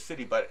not just the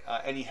city, but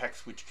any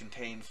hex which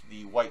contains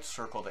the white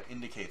circle that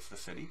indicates the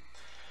city.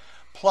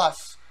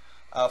 Plus,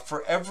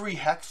 for every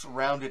hex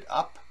rounded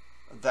up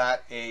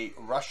that a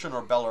Russian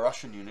or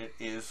Belarusian unit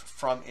is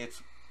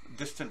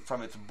distant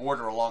from its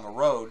border along a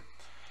road,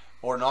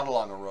 or not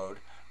along a road,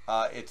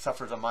 it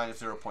suffers a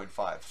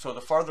 -0.5. So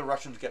the farther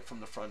Russians get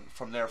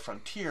from their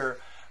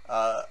frontier,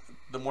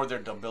 the more they're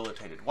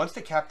debilitated. Once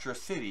they capture a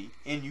city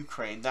in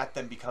Ukraine, that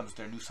then becomes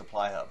their new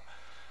supply hub.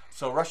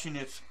 So Russian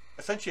units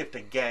essentially have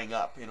to gang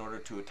up in order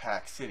to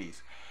attack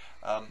cities.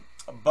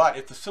 But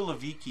if the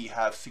Siloviki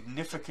have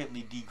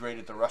significantly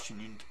degraded the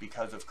Russian units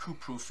because of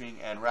coup-proofing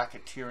and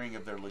racketeering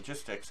of their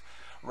logistics,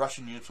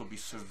 Russian units will be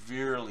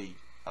severely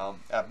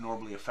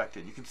abnormally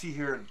affected. You can see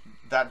here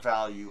that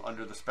value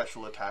under the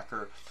special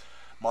attacker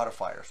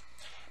modifiers.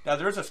 Now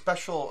there is a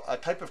special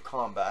type of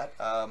combat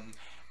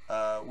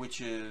which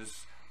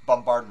is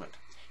bombardment.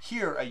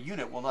 Here a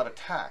unit will not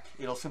attack,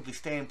 it'll simply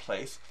stay in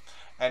place,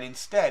 and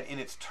instead in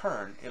its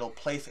turn it'll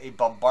place a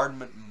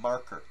bombardment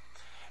marker.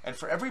 And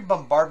for every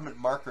bombardment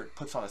marker it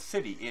puts on a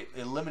city, it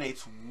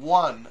eliminates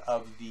one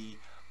of the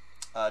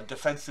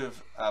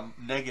defensive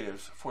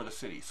negatives for the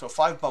city. So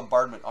 5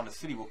 bombardment on a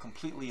city will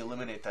completely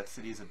eliminate that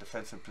city as a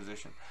defensive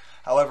position.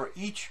 However,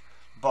 each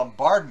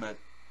bombardment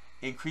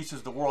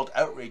increases the world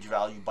outrage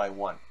value by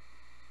 1.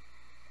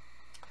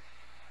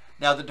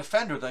 Now the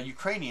defender, the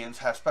Ukrainians,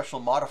 have special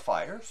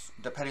modifiers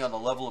depending on the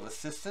level of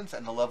assistance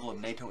and the level of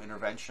NATO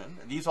intervention.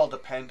 And these all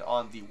depend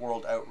on the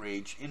world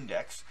outrage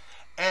index.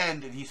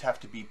 And these have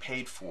to be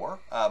paid for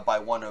by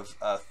one of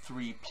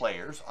 3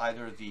 players,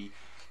 either the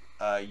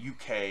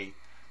UK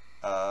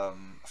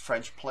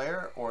French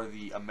player, or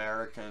the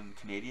American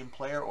Canadian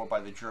player, or by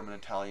the German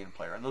Italian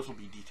player. And those will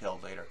be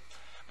detailed later.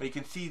 But you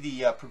can see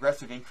the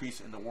progressive increase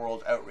in the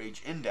world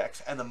outrage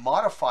index and the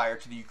modifier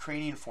to the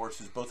Ukrainian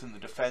forces, both in the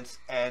defense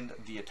and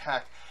the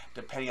attack,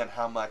 depending on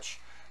how much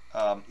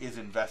is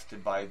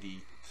invested by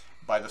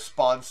the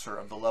sponsor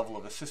of the level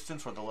of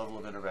assistance or the level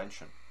of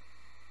intervention.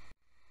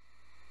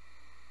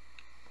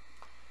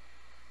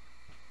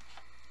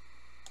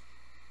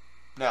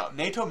 Now,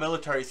 NATO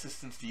military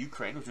assistance to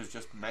Ukraine, which was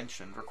just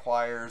mentioned,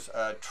 requires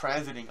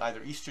transiting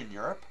either Eastern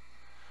Europe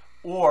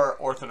or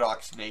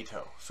Orthodox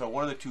NATO. So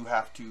one of the two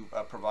have to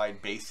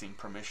provide basing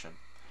permission.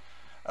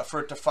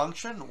 For it to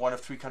function, one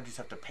of 3 countries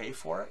have to pay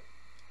for it.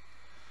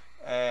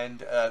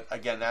 And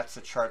again, that's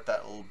a chart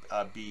that will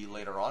be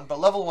later on. But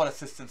level 1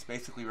 assistance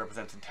basically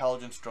represents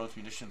intelligence, drones,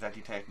 munitions,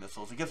 anti-tank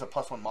missiles. It gives a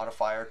 +1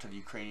 modifier to the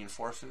Ukrainian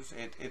forces.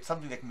 It's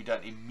something that can be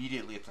done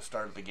immediately at the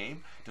start of the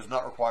game. It does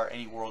not require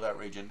any world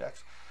outrage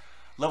index.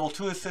 Level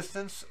 2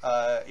 assistance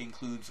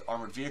includes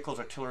armored vehicles,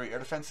 artillery, air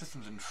defense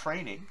systems, and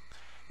training.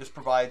 This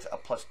provides a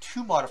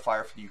 +2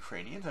 modifier for the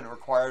Ukrainians, and it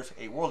requires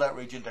a world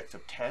outrage index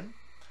of 10.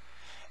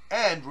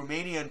 And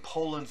Romania and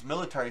Poland's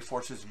military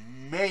forces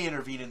may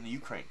intervene in the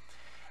Ukraine.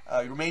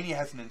 Romania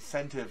has an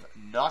incentive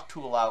not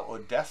to allow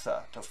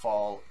Odessa to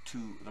fall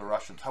to the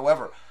Russians.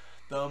 However,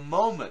 the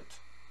moment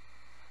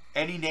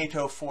any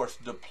NATO force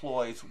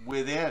deploys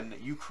within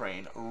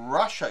Ukraine,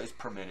 Russia is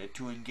permitted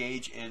to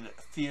engage in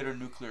theater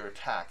nuclear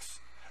attacks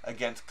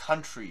against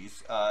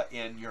countries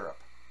in Europe.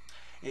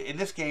 In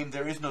this game,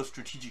 there is no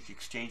strategic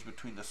exchange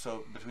between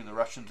the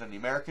Russians and the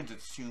Americans.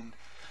 It's assumed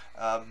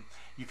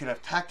you can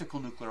have tactical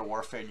nuclear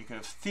warfare and you can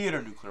have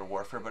theater nuclear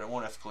warfare, but it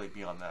won't escalate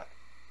beyond that.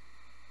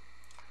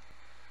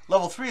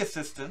 Level 3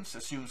 assistance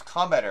assumes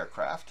combat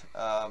aircraft,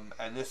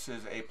 and this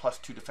is a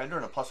 +2 defender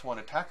and a +1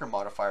 attacker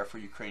modifier for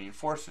Ukrainian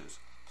forces.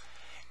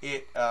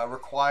 It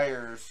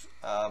requires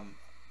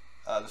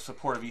the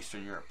support of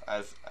Eastern Europe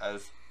as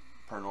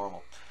per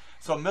normal.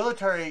 So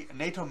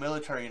NATO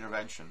military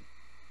intervention,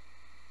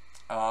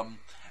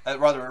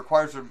 rather it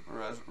requires the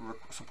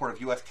support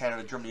of US,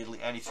 Canada, Germany, Italy,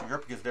 and Eastern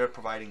Europe because they're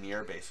providing the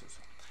air bases.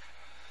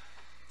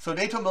 So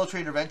NATO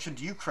military intervention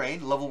to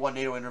Ukraine, level 1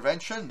 NATO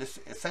intervention. This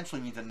essentially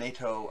means a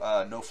NATO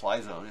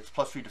no-fly zone. It's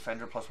 +3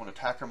 defender, +1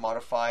 attacker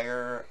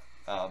modifier.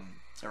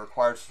 It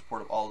requires the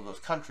support of all of those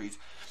countries.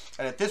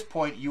 And at this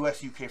point,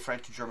 US, UK,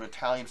 French, German,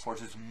 Italian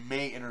forces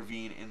may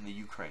intervene in the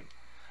Ukraine.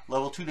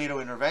 Level 2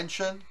 NATO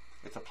intervention.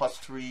 It's a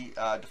 +3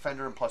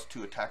 defender and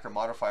 +2 attacker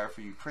modifier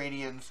for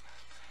Ukrainians.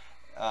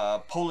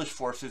 Polish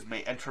forces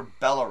may enter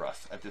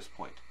Belarus at this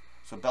point.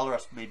 So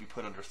Belarus may be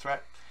put under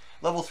threat.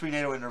 Level 3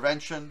 NATO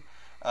intervention.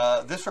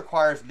 This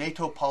requires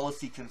NATO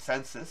policy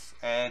consensus,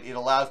 and it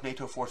allows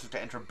NATO forces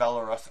to enter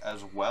Belarus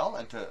as well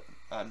and to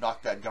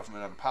knock that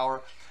government out of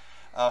power.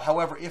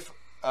 However, if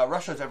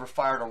Russia has ever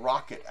fired a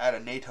rocket at a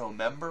NATO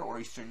member or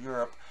Eastern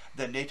Europe,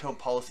 then NATO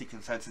policy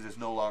consensus is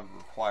no longer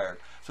required.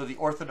 So the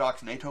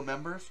orthodox NATO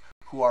members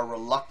who are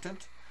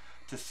reluctant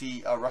to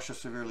see Russia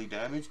severely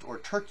damaged, or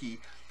Turkey,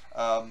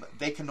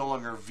 they can no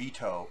longer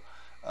veto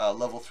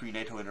level 3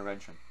 NATO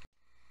intervention.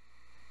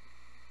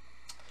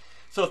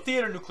 So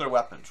theater nuclear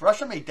weapons.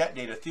 Russia may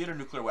detonate a theater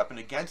nuclear weapon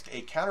against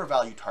a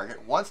counter-value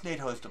target once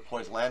NATO has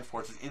deployed land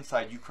forces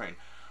inside Ukraine.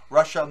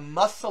 Russia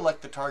must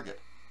select the target,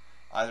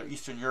 either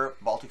Eastern Europe,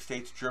 Baltic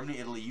states, Germany,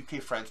 Italy,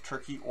 UK, France,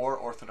 Turkey, or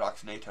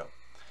Orthodox NATO.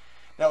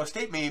 Now, a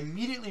state may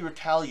immediately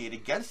retaliate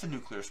against a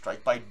nuclear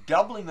strike by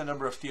doubling the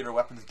number of theater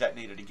weapons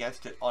detonated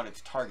against it on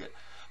its target.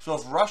 So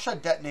if Russia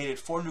detonated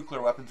 4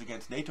 nuclear weapons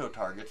against NATO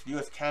targets, the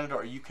US, Canada,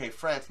 or UK,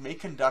 France may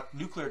conduct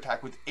nuclear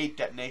attack with 8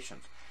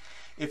 detonations.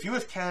 If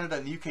US, Canada,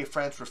 and the UK,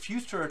 France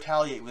refuse to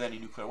retaliate with any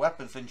nuclear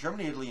weapons, then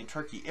Germany, Italy, and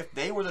Turkey, if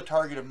they were the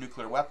target of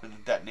nuclear weapons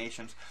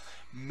detonations,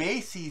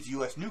 may seize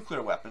US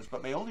nuclear weapons,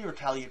 but may only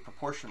retaliate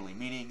proportionally,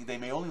 meaning they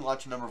may only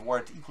launch a number of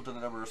warheads equal to the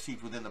number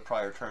received within the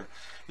prior turn.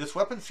 This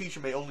weapon seizure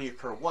may only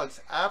occur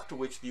once, after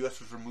which the US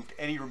has removed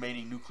any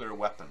remaining nuclear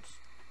weapons.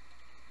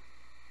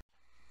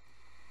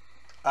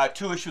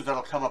 2 issues that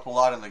will come up a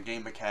lot in the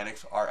game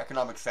mechanics are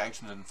economic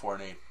sanctions and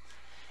foreign aid.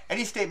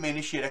 Any state may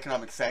initiate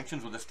economic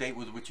sanctions with a state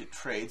with which it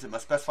trades. It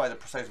must specify the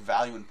precise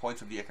value and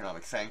points of the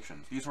economic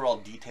sanctions. These are all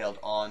detailed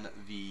on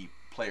the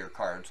player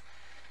cards.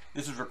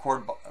 This is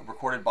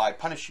recorded by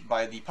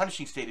the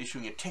punishing state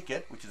issuing a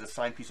ticket, which is a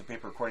signed piece of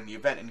paper recording the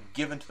event, and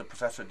given to the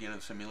professor at the end of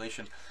the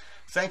simulation.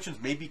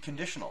 Sanctions may be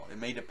conditional. It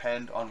may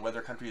depend on whether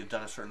a country has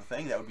done a certain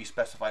thing that would be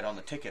specified on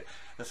the ticket.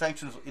 The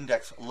sanctions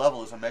index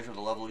level is a measure of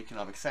the level of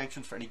economic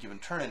sanctions for any given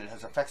turn, and it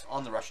has effects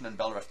on the Russian and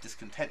Belarus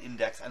discontent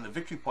index and the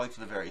victory points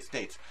of the various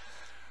states.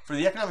 For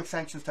the economic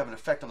sanctions to have an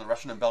effect on the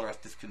Russian and Belarus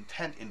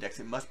discontent index,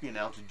 it must be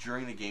announced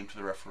during the game to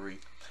the referee.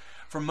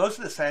 For most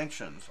of the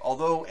sanctions,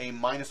 although a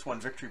 -1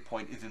 victory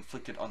point is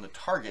inflicted on the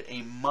target,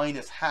 a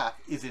 -0.5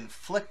 is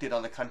inflicted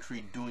on the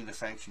country doing the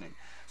sanctioning.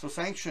 So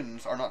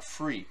sanctions are not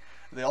free.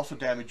 They also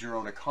damage your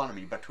own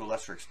economy, but to a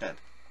lesser extent.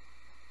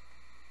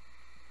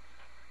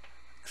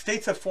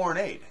 States have foreign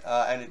aid,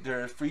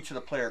 and for each of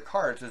the player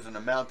cards there's an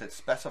amount that's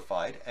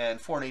specified,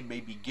 and foreign aid may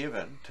be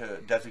given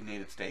to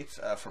designated states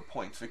for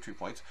points, victory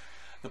points.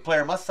 The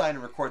player must sign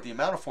and record the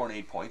amount of foreign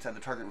aid points and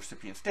the target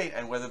recipient state,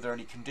 and whether there are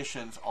any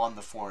conditions on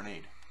the foreign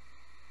aid.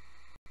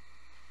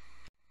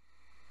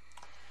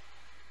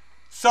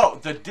 So,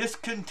 the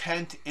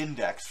discontent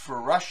index for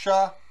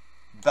Russia,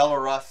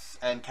 Belarus,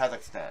 and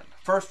Kazakhstan.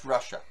 First,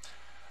 Russia.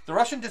 The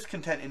Russian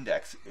discontent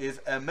index is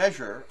a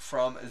measure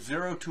from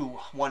 0 to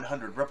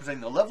 100,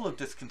 representing the level of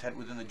discontent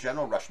within the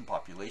general Russian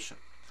population.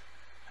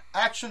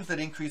 Actions that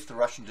increase the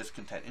Russian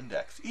discontent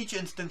index. Each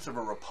instance of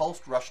a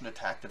repulsed Russian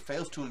attack that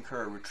fails to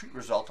incur a retreat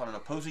result on an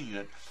opposing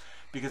unit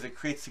because it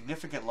creates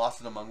significant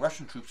losses among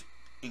Russian troops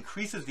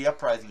increases the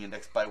uprising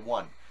index by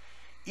 1.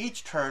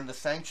 Each turn, the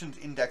sanctions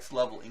index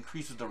level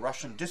increases the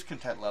Russian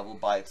discontent level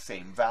by its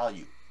same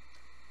value.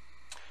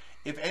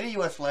 If any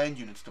U.S. land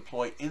units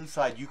deploy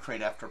inside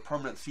Ukraine after a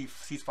permanent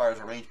ceasefire is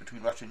arranged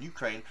between Russia and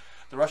Ukraine,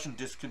 the Russian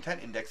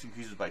discontent index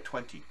increases by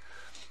 20.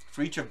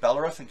 For each of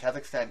Belarus and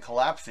Kazakhstan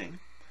collapsing,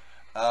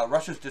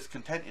 Russia's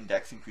discontent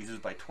index increases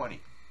by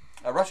 20.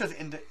 Russia's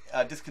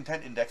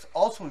discontent index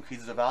also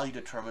increases a value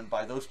determined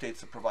by those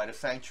states that provide a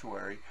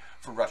sanctuary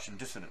for Russian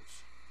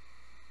dissidents.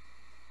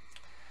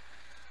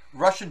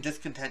 Russian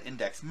discontent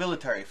index,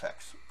 military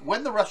effects.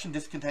 When the Russian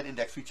discontent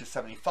index reaches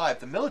 75,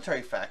 the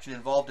military faction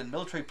involved in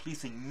military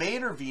policing may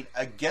intervene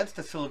against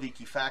the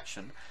Siloviki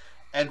faction,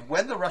 and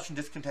when the Russian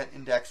discontent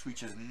index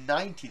reaches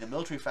 90, the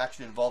military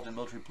faction involved in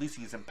military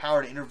policing is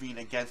empowered to intervene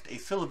against a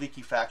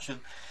Siloviki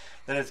faction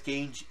that has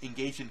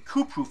engaged in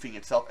coup-proofing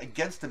itself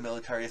against the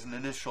military as an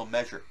initial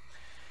measure.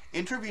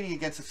 Intervening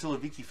against the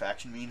Siloviki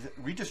faction means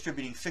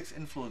redistributing 6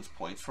 influence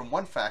points from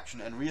one faction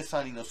and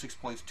reassigning those 6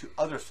 points to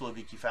other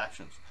Siloviki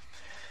factions.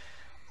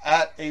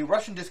 At a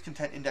Russian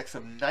discontent index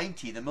of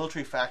 90, the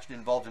military faction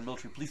involved in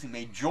military policing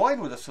may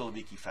join with the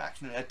Siloviki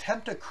faction and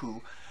attempt a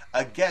coup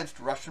against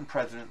Russian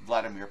President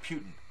Vladimir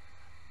Putin.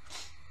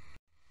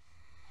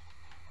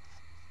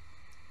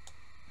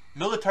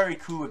 Military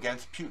coup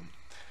against Putin.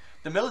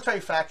 The military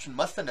faction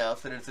must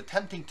announce that it is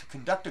attempting to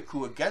conduct a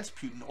coup against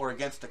Putin or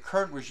against the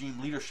current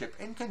regime leadership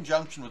in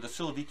conjunction with the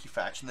Siloviki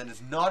faction that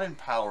is not in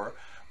power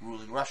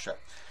ruling Russia.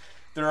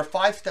 There are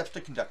 5 steps to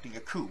conducting a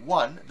coup.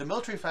 1. The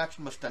military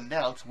faction must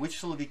announce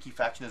which Siloviki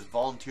faction has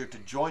volunteered to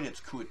join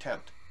its coup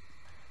attempt.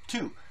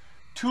 2.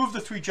 2 of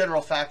the 3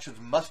 general factions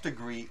must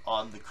agree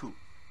on the coup.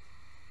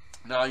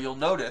 Now you'll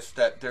notice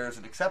that there's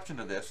an exception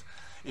to this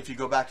if you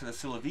go back to the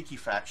Siloviki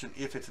faction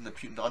if it's in the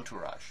Putin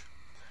entourage.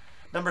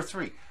 Number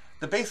 3.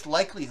 The base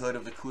likelihood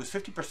of the coup is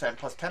 50%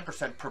 plus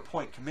 10% per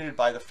point committed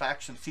by the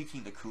faction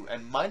seeking the coup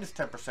and minus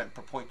 10%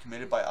 per point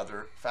committed by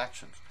other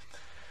factions.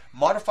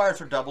 Modifiers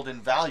are doubled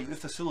in value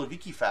if the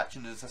Siloviki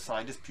faction is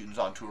assigned as Putin's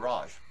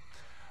entourage.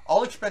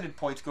 All expended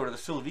points go to the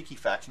Siloviki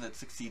faction that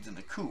succeeds in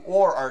the coup,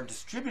 or are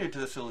distributed to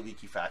the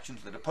Siloviki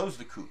factions that oppose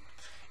the coup.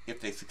 if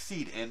they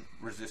succeed in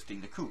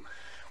resisting the coup,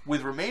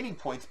 with remaining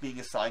points being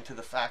assigned to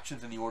the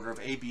factions in the order of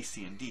A, B,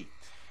 C, and D.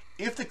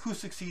 If the coup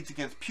succeeds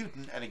against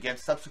Putin and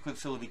against subsequent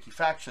Siloviki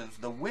factions,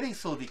 the winning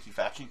Siloviki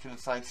faction can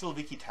assign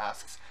Siloviki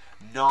tasks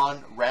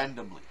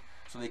non-randomly,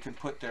 so they can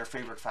put their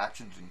favorite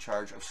factions in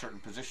charge of certain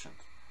positions.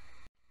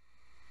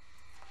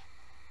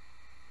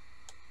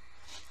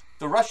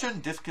 The Russian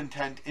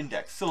Discontent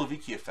Index,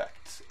 Siloviki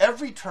effects.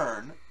 Every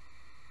turn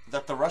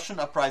that the Russian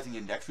Uprising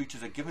Index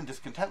reaches a given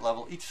discontent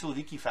level, each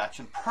Siloviki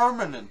faction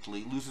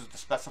permanently loses the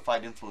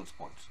specified influence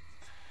points.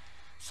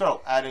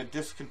 So, at a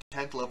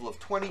discontent level of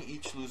 20,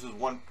 each loses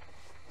 1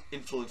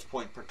 influence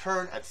point per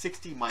turn. At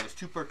 60, minus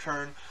 2 per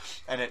turn.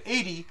 And at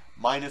 80,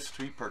 minus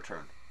 3 per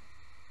turn.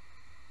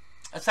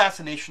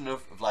 Assassination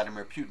of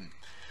Vladimir Putin.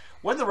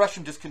 When the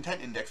Russian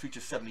Discontent Index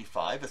reaches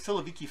 75, a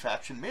Siloviki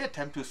faction may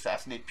attempt to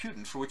assassinate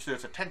Putin, for which there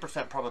is a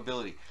 10%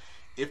 probability.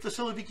 If the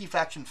Siloviki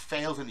faction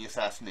fails in the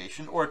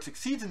assassination, or it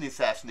succeeds in the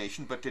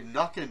assassination but did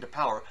not get into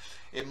power,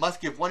 it must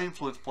give 1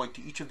 influence point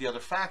to each of the other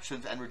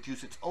factions and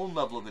reduce its own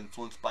level of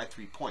influence by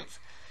 3 points.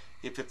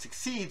 If it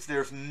succeeds,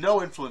 there is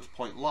no influence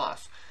point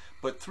loss,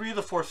 but 3 of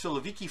the 4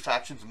 Siloviki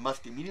factions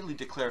must immediately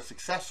declare a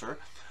successor,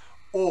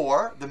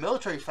 or the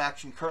military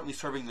faction currently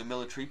serving the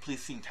military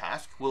policing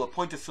task will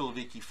appoint a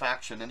Siloviki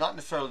faction, and not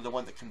necessarily the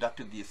one that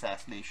conducted the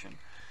assassination.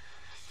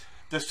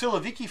 The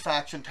Siloviki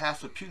faction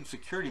tasked with Putin's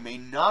security may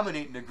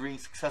nominate an agreeing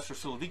successor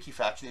Siloviki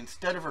faction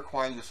instead of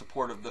requiring the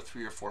support of the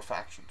 3 or 4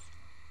 factions.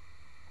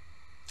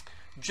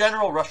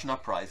 General Russian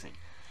uprising.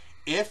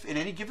 If, in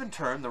any given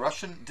turn, the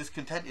Russian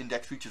Discontent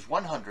Index reaches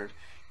 100,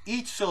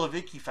 each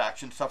Siloviki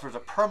faction suffers a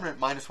permanent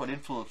 -1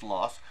 influence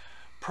loss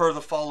per the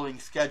following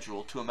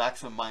schedule to a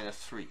maximum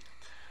 -3.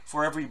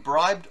 For every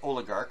bribed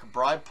oligarch,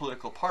 bribed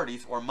political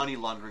parties, or money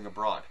laundering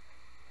abroad.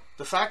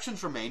 The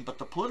factions remain, but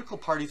the political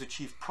parties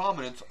achieve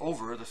prominence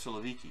over the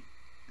Siloviki.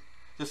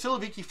 The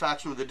Siloviki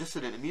faction with a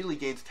dissident immediately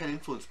gains 10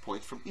 influence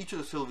points from each of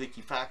the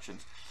Siloviki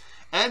factions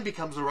and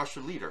becomes the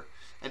Russian leader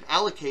and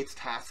allocates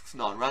tasks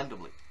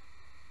non-randomly.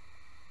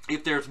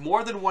 If there's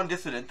more than 1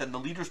 dissident, then the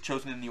leader is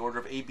chosen in the order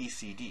of A, B,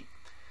 C, D.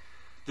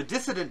 The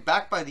dissident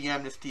backed by the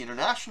Amnesty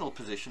International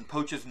position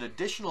poaches an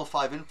additional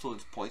 5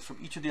 influence points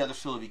from each of the other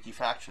Siloviki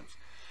factions.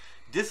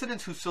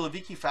 Dissidents whose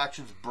Siloviki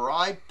factions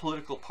bribe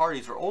political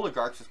parties or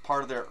oligarchs as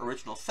part of their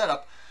original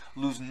setup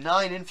lose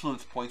 9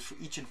 influence points for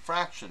each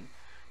infraction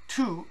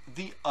to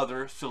the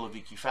other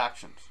Siloviki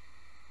factions.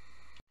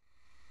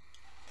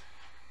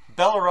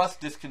 Belarus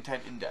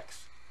Discontent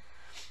Index.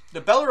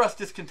 The Belarus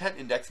Discontent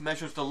Index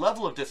measures the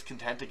level of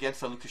discontent against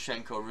the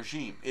Lukashenko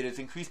regime. It is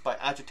increased by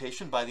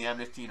agitation by the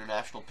Amnesty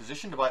International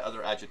position and by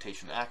other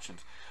agitation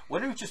actions.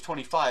 When it reaches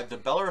 25, the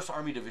Belarus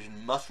Army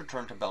Division must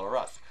return to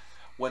Belarus.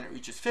 When it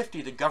reaches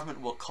 50, the government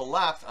will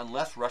collapse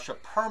unless Russia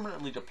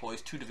permanently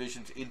deploys 2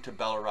 divisions into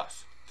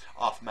Belarus,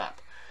 off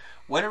map.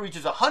 When it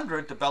reaches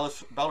 100, the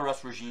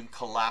Belarus regime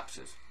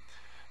collapses.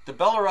 The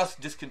Belarus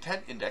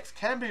Discontent Index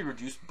can be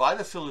reduced by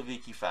the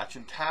Siloviki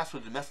faction tasked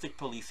with domestic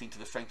policing to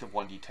the strength of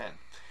 1d10.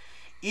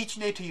 Each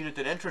NATO unit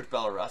that enters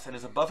Belarus and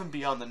is above and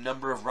beyond the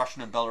number of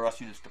Russian and Belarus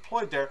units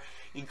deployed there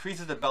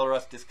increases the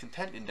Belarus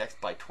Discontent Index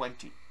by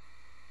 20.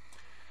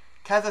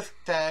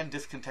 Kazakhstan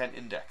Discontent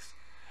Index.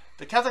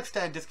 The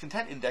Kazakhstan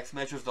Discontent Index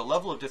measures the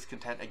level of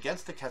discontent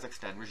against the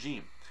Kazakhstan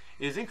regime.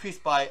 It is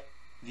increased by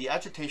the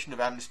agitation of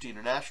Amnesty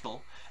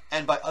International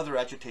and by other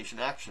agitation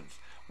actions.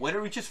 When it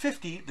reaches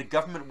 50, the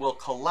government will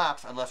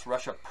collapse unless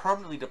Russia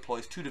permanently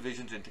deploys 2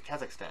 divisions into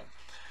Kazakhstan.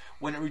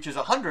 When it reaches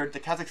 100, the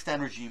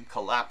Kazakhstan regime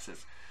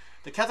collapses.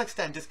 The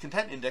Kazakhstan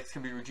Discontent Index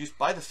can be reduced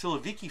by the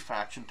Siloviki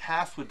faction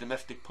tasked with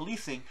domestic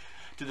policing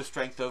to the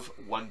strength of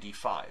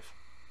 1d5.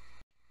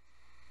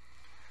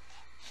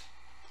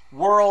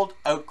 World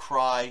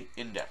Outcry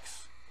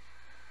Index.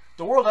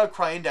 The World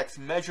Outcry Index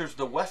measures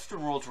the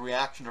Western world's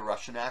reaction to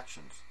Russian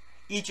actions.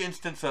 Each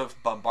instance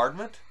of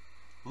bombardment,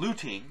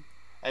 looting,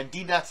 and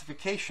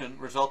denazification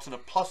results in a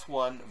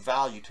 +1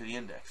 value to the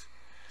index.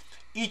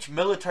 Each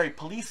military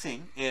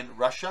policing in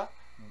Russia,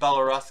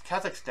 Belarus,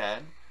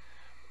 Kazakhstan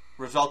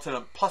results in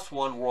a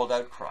 +1 world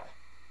outcry.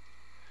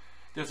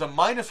 There's a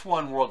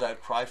 -1 world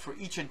outcry for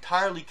each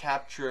entirely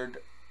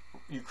captured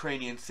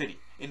Ukrainian city,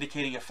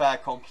 indicating a fait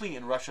accompli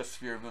in Russia's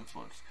sphere of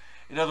influence.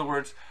 In other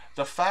words,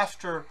 the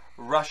faster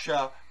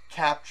Russia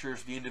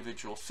captures the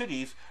individual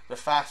cities, the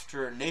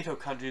faster NATO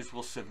countries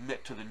will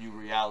submit to the new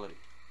reality.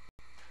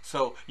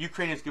 So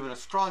Ukraine is given a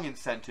strong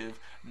incentive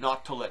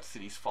not to let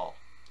cities fall.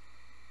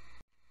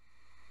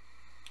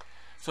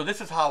 So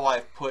this is how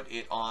I've put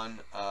it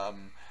on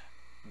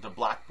the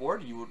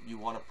blackboard. You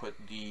want to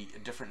put the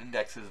different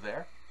indexes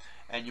there,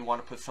 and you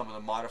want to put some of the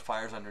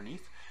modifiers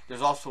underneath.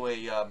 There's also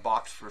a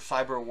box for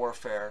cyber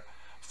warfare,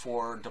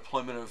 for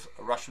deployment of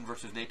Russian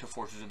versus NATO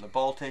forces in the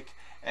Baltic,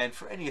 and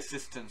for any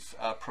assistance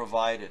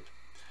provided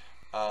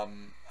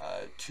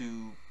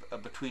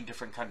between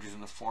different countries in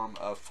the form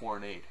of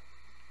foreign aid.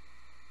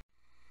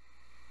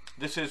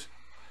 This is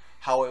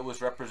how it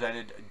was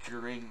represented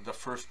during the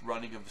first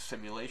running of the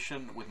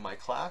simulation with my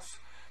class.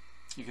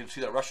 You can see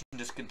that Russian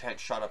discontent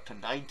shot up to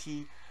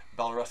 90,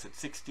 Belarus at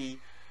 60,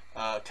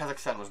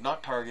 Kazakhstan was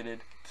not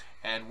targeted,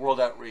 and world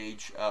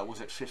outrage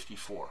was at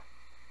 54.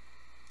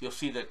 You'll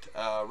see that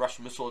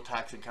Russian missile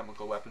attacks and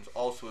chemical weapons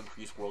also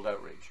increase world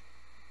outrage.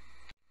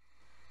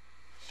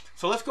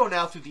 So let's go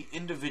now through the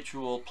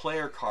individual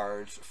player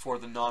cards for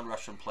the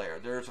non-Russian player.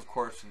 There's, of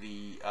course,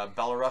 the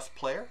Belarus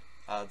player.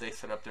 They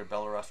set up their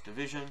Belarus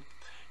division.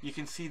 You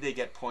can see they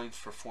get points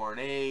for foreign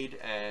aid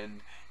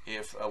and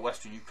if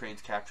Western Ukraine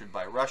is captured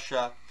by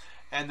Russia.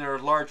 And there are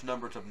large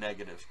numbers of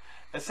negatives.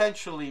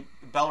 Essentially,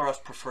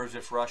 Belarus prefers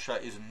if Russia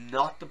is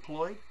not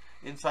deployed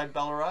inside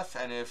Belarus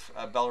and if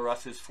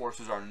Belarus's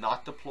forces are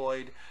not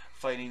deployed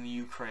fighting the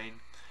Ukraine.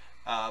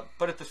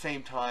 But at the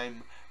same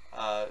time,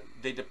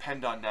 they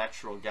depend on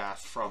natural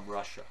gas from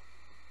Russia.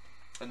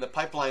 And the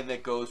pipeline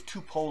that goes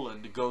to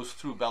Poland goes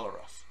through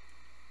Belarus.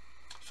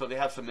 So they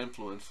have some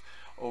influence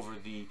over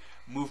the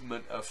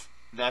movement of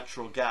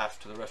natural gas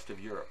to the rest of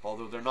Europe,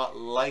 although they're not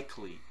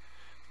likely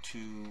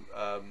to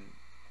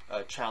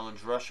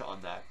challenge Russia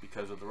on that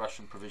because of the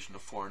Russian provision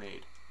of foreign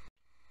aid.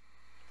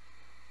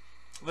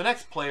 The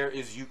next player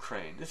is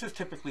Ukraine. This is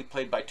typically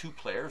played by two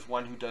players,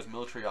 one who does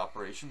military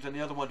operations and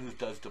the other one who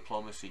does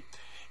diplomacy.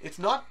 It's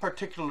not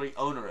particularly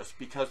onerous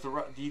because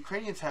the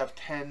Ukrainians have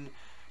 10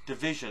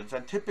 divisions,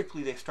 and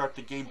typically they start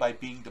the game by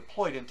being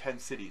deployed in 10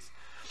 cities.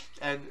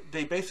 And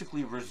they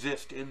basically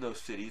resist in those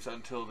cities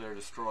until they're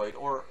destroyed,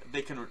 or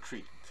they can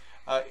retreat.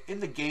 In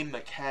the game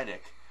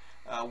mechanic,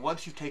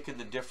 once you've taken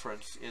the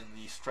difference in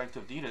the strength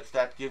of the units,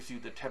 that gives you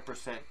the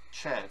 10%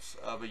 chance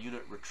of a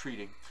unit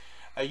retreating.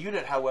 A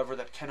unit, however,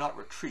 that cannot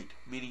retreat,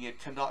 meaning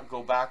it cannot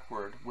go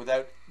backward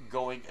without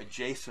going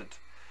adjacent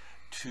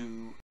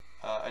to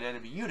an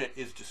enemy unit,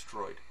 is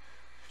destroyed.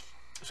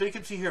 So you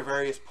can see here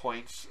various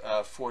points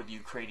for the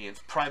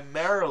Ukrainians,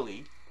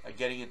 primarily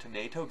getting into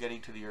NATO,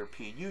 getting to the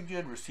European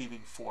Union, receiving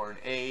foreign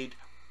aid,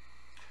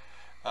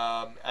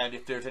 and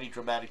if there's any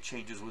dramatic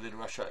changes within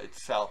Russia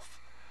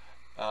itself.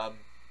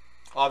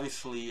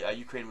 Obviously,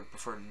 Ukraine would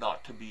prefer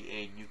not to be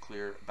a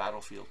nuclear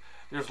battlefield.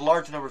 There's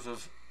large numbers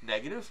of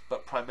negatives,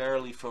 but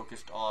primarily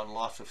focused on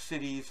loss of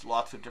cities,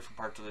 lots of different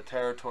parts of the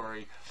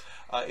territory.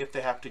 If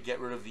they have to get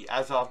rid of the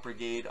Azov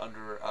Brigade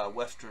under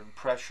Western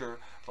pressure,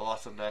 the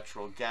loss of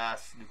natural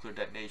gas, nuclear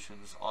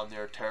detonations on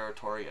their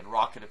territory, and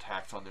rocket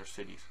attacks on their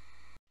cities.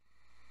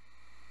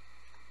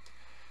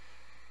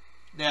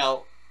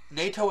 Now,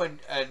 NATO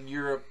and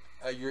Europe,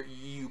 your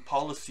EU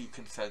policy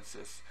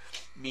consensus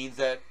means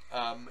that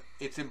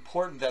it's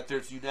important that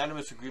there's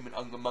unanimous agreement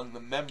among the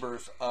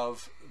members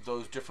of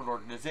those different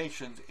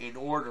organizations in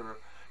order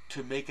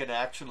to make an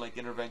action like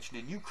intervention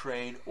in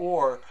Ukraine,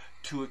 or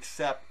to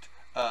accept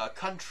a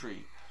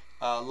country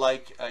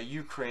like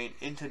Ukraine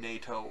into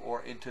NATO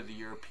or into the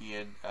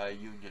European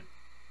Union.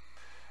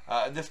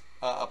 And this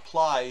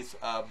applies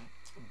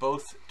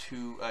both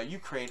to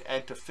Ukraine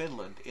and to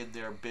Finland in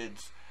their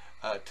bids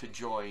to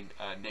join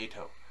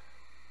NATO.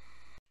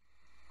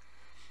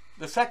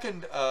 The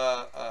second,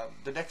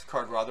 the next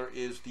card rather,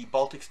 is the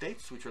Baltic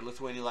states, which are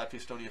Lithuania, Latvia,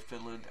 Estonia,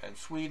 Finland, and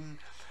Sweden.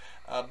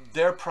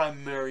 Their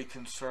primary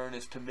concern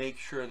is to make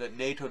sure that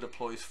NATO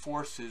deploys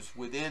forces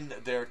within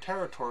their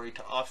territory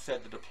to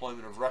offset the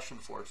deployment of Russian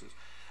forces.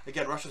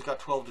 Again, Russia's got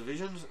 12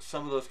 divisions.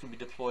 Some of those can be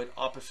deployed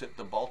opposite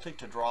the Baltic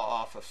to draw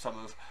off of some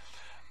of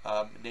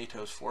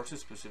NATO's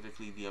forces,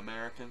 specifically the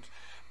Americans.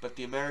 But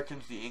the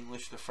Americans, the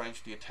English, the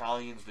French, the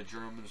Italians, the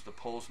Germans, the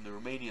Poles, and the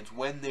Romanians,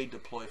 when they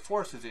deploy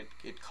forces,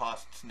 it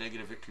costs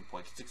negative victory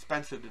points. It's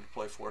expensive to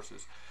deploy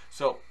forces.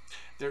 So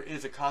there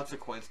is a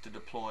consequence to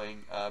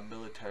deploying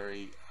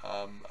military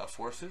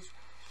forces.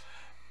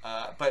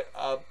 But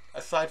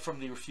aside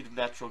from the receipt of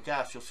natural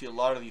gas, you'll see a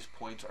lot of these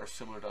points are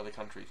similar to other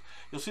countries.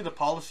 You'll see the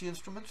policy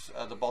instruments.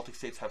 The Baltic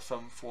states have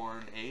some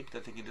foreign aid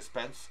that they can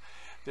dispense.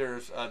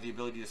 There's the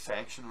ability to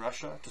sanction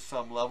Russia to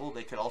some level.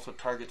 They can also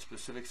target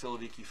specific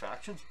Siloviki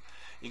factions,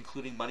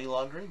 including money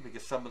laundering,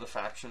 because some of the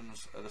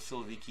factions, the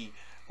Siloviki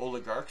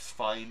oligarchs,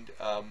 find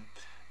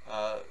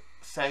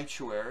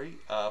sanctuary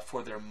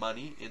for their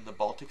money in the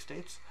Baltic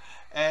states.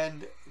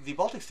 And the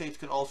Baltic states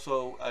can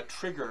also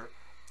trigger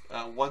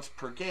once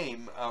per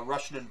game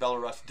Russian and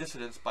Belarus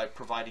dissidents by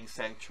providing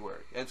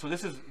sanctuary. And so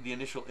this is the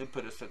initial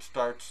impetus that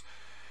starts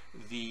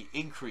the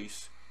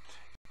increase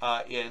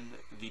in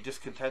the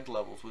discontent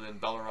levels within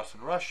Belarus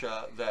and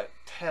Russia that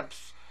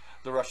tempts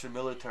the Russian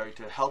military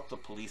to help the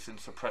police in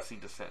suppressing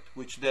dissent,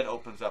 which then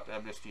opens up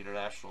Amnesty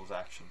International's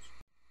actions.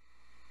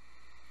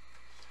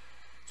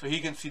 So here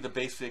you can see the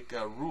basic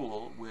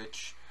rule,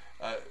 which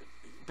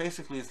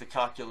basically is the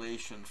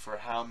calculation for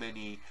how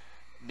many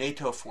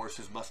NATO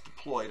forces must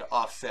deploy to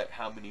offset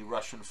how many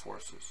Russian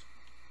forces.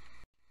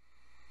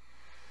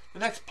 The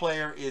next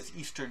player is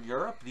Eastern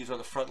Europe. These are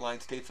the frontline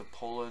states of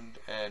Poland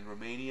and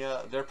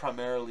Romania. They're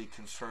primarily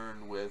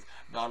concerned with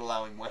not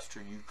allowing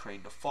Western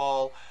Ukraine to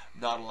fall,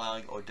 not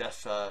allowing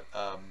Odessa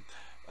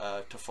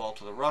to fall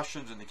to the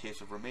Russians in the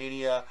case of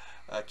Romania,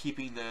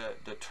 keeping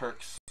the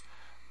Turks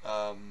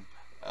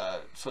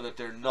so that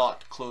they're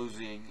not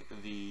closing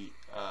the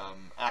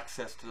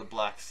access to the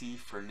Black Sea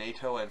for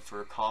NATO and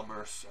for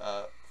commerce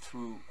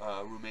through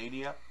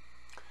Romania.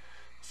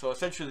 So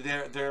essentially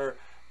they're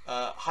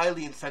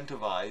highly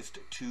incentivized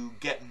to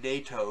get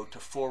NATO to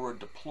forward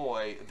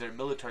deploy their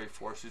military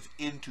forces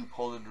into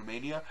Poland and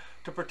Romania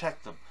to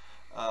protect them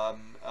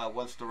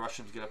once the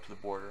Russians get up to the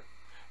border.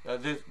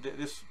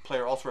 This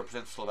player also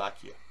represents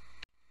Slovakia.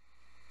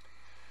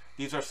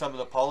 These are some of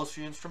the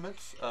policy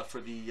instruments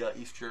for the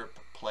East Europe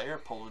player,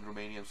 Poland,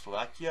 Romania, and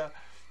Slovakia.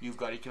 You've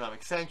got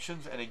economic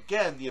sanctions, and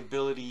again, the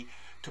ability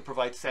to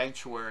provide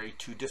sanctuary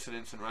to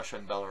dissidents in Russia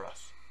and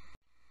Belarus.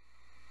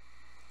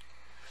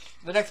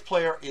 The next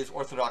player is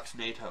Orthodox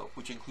NATO,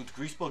 which includes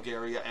Greece,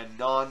 Bulgaria, and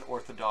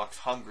non-Orthodox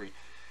Hungary.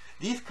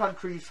 These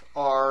countries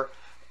are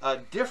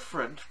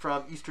different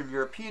from Eastern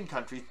European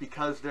countries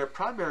because their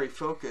primary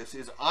focus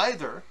is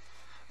either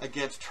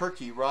against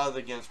Turkey rather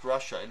than against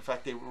Russia. In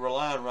fact, they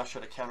rely on Russia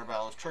to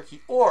counterbalance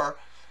Turkey, or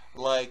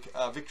like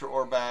Viktor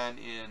Orban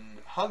in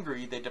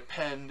Hungary, they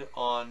depend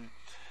on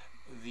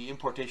the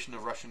importation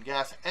of Russian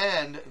gas,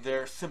 and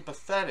they're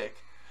sympathetic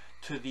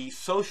to the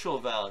social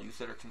values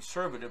that are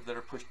conservative that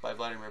are pushed by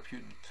Vladimir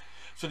Putin.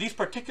 So these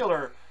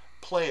particular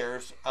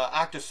players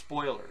act as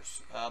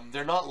spoilers.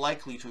 They're not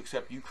likely to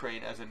accept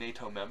Ukraine as a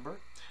NATO member.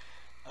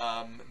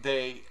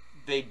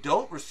 They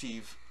don't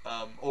receive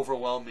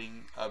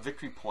overwhelming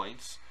victory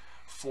points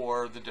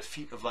for the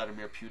defeat of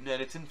Vladimir Putin,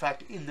 and it's in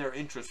fact in their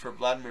interest for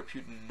Vladimir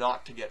Putin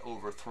not to get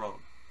overthrown.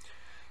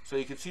 So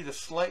you can see the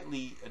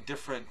slightly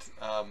different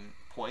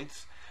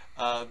points.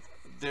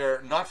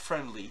 They're not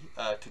friendly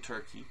to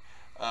Turkey.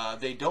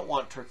 They don't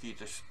want Turkey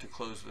to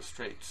close the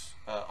straits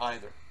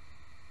either.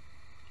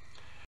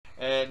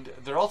 And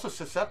they're also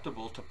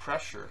susceptible to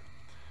pressure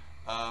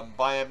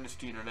by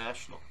Amnesty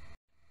International.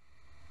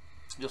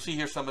 You'll see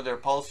here some of their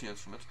policy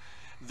instruments.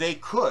 They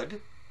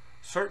could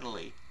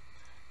certainly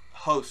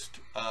host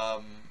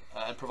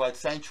and provide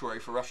sanctuary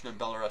for Russian and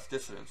Belarus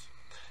dissidents.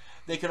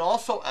 They can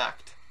also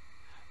act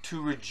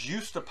to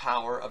reduce the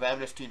power of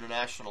Amnesty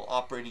International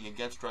operating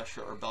against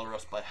Russia or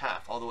Belarus by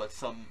half, although at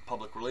some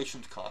public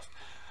relations cost.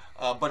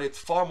 But it's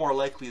far more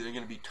likely they're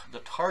going to be the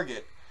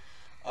target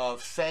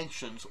of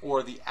sanctions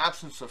or the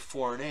absence of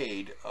foreign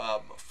aid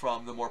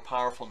from the more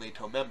powerful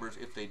NATO members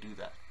if they do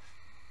that.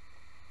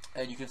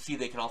 And you can see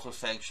they can also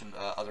sanction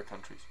other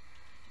countries.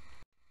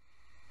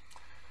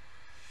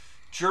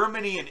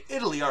 Germany and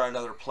Italy are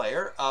another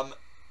player.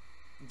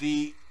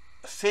 The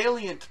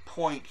salient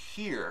point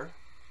here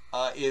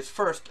is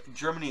first,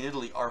 Germany and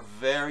Italy are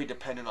very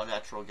dependent on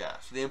natural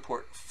gas. They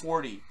import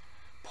 40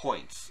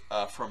 points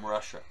from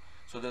Russia.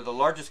 So they're the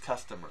largest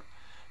customer.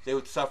 They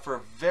would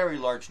suffer very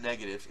large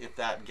negatives if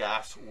that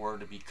gas were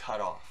to be cut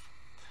off.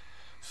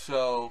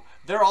 So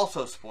they're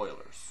also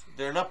spoilers.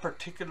 They're not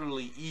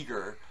particularly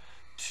eager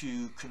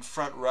to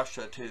confront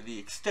Russia to the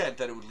extent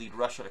that it would lead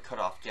Russia to cut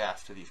off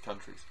gas to these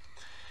countries.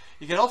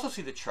 You can also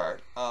see the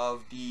chart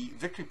of the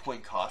victory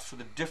point costs for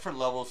the different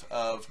levels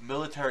of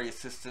military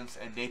assistance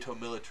and NATO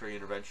military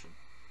intervention.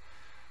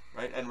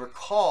 Right? And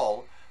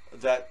recall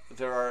that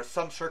there are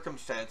some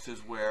circumstances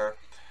where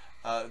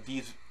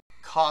these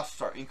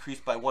costs are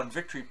increased by 1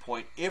 victory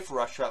point if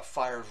Russia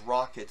fires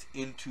rockets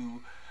into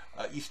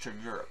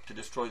Eastern Europe to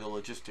destroy the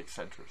logistics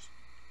centers.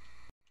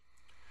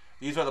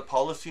 These are the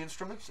policy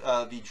instruments.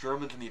 The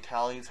Germans and the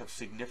Italians have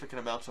significant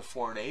amounts of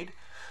foreign aid.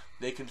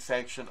 They can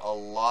sanction a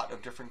lot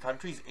of different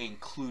countries,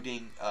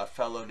 including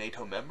fellow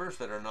NATO members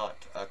that are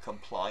not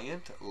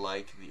compliant,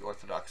 like the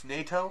Orthodox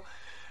NATO.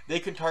 They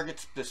can target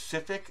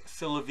specific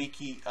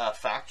Siloviki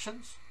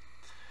factions,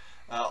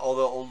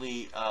 although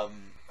only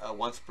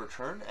once per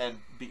turn, and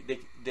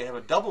they have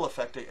a double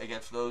effect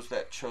against those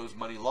that chose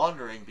money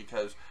laundering,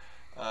 because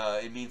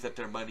it means that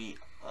their monies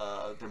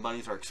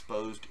are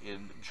exposed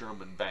in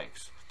German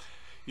banks.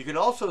 You can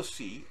also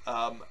see,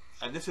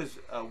 and this is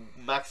a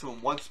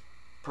maximum once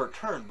per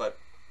turn, but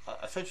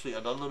essentially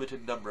an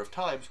unlimited number of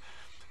times,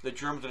 the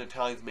Germans and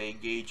Italians may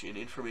engage in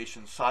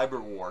information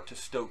cyber war to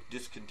stoke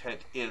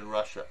discontent in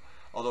Russia.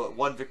 Although at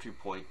 1 victory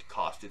point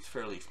cost, it's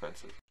fairly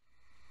expensive.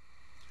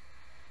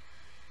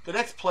 The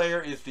next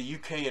player is the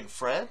UK and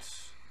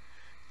France.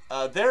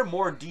 They're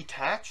more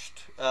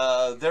detached.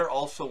 They're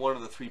also one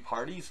of the 3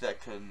 parties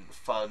that can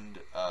fund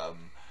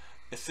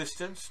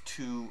assistance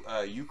to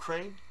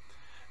Ukraine.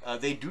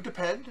 They do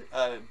depend,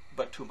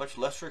 but to a much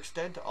lesser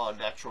extent, on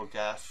natural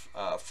gas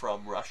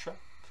from Russia.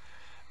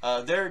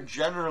 They're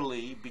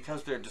generally,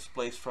 because they're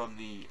displaced from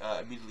the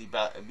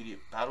immediate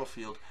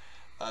battlefield,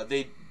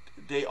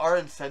 they are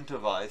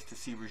incentivized to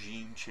see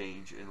regime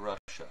change in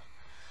Russia.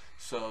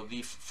 So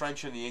the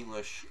French and the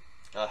English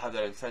have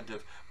that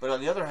incentive. But on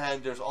the other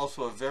hand, there's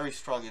also a very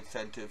strong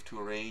incentive to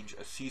arrange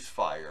a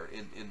ceasefire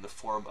in the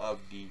form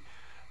of the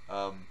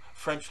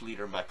French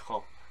leader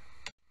Macron.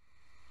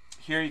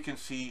 Here you can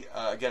see,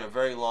 again, a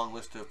very long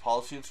list of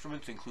policy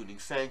instruments, including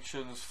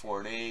sanctions,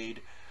 foreign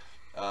aid,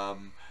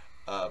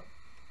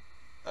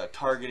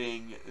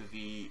 targeting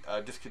the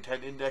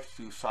discontent index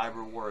through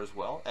cyber war as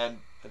well, and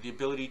the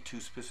ability to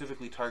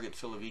specifically target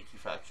Siloviki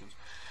factions.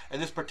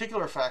 And this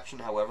particular faction,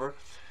 however,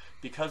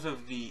 because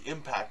of the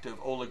impact of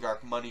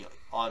oligarch money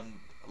on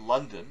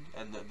London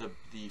and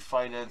the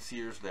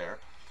financiers there,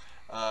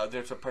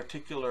 there's a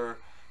particular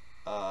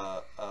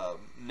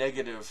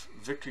negative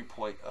victory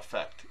point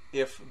effect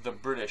if the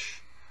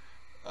British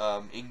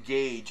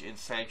engage in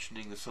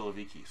sanctioning the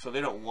Siloviki. So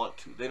they don't want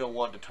to. They don't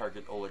want to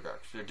target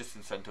oligarchs. They're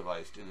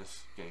disincentivized in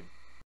this game.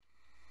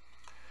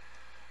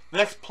 The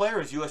next player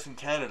is US and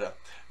Canada.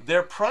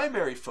 Their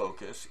primary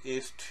focus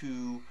is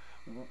to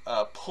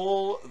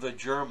pull the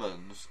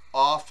Germans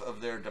off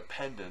of their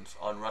dependence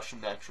on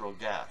Russian natural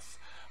gas.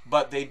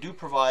 But they do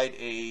provide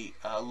a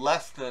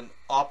less than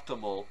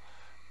optimal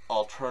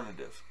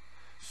alternative.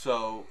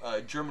 So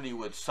Germany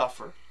would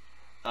suffer,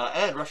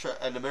 and Russia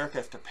and America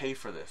has to pay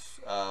for this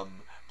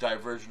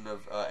diversion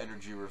of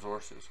energy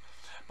resources.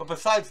 But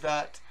besides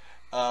that,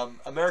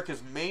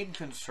 America's main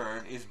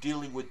concern is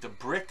dealing with the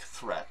BRIC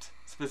threat,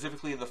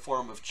 specifically in the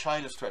form of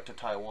China's threat to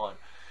Taiwan.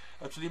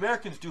 So the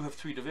Americans do have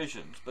 3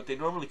 divisions, but they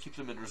normally keep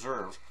them in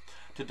reserve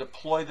to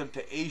deploy them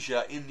to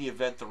Asia in the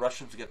event the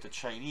Russians get the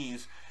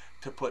Chinese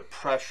to put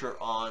pressure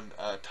on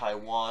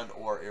Taiwan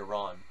or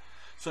Iran.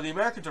 So the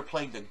Americans are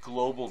playing the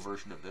global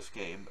version of this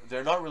game.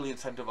 They're not really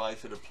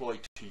incentivized to deploy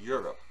to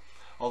Europe,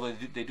 although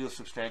they do have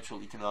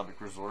substantial economic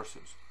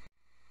resources.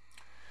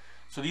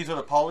 So these are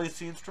the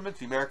policy instruments.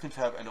 The Americans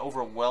have an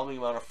overwhelming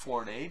amount of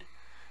foreign aid.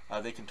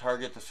 They can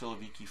target the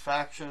Siloviki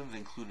factions,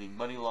 including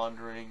money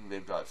laundering.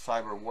 They've got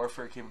cyber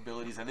warfare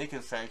capabilities, and they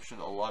can sanction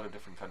a lot of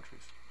different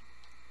countries.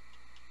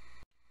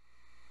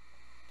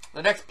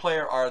 The next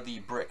player are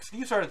the BRICS.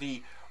 These are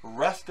the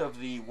rest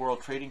of the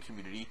world trading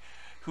community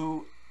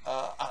who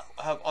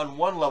have, on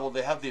one level,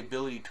 they have the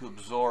ability to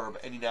absorb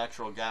any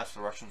natural gas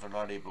the Russians are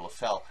not able to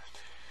sell.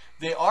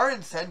 They are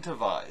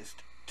incentivized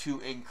to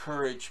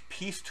encourage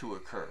peace to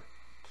occur.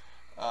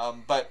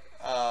 But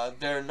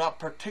they're not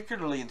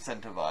particularly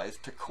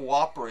incentivized to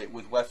cooperate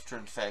with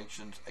Western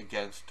sanctions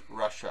against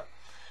Russia.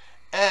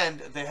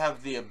 And they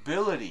have the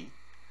ability,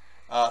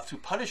 through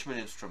punishment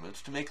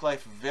instruments, to make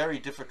life very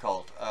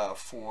difficult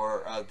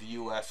for the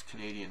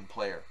US-Canadian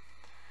player,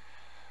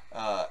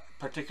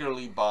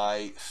 particularly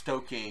by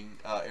stoking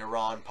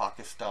Iran,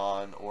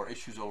 Pakistan, or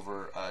issues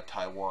over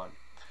Taiwan.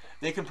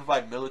 They can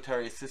provide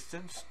military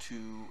assistance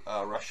to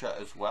Russia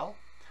as well.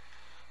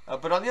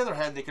 But on the other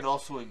hand, they can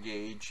also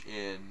engage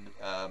in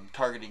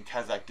targeting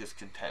Kazakh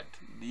discontent.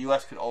 The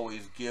U.S. can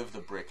always give the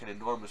BRIC an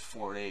enormous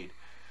foreign aid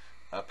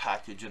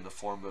package in the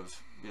form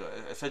of,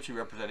 essentially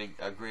representing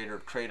a greater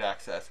trade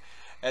access,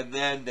 and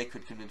then they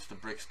could convince the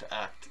BRICS to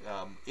act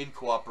in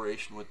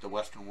cooperation with the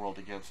Western world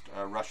against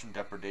Russian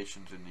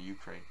depredations in the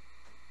Ukraine.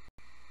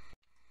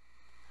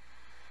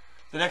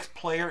 The next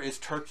player is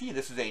Turkey.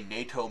 This is a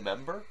NATO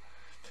member.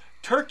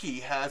 Turkey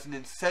has an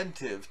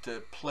incentive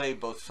to play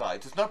both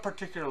sides. It's not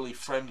particularly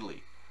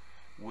friendly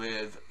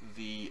with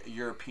the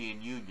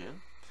European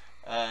Union,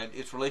 and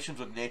its relations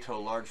with NATO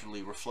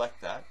largely reflect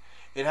that.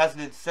 It has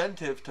an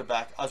incentive to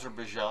back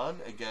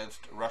Azerbaijan against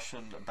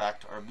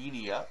Russian-backed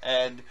Armenia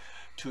and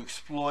to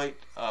exploit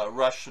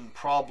Russian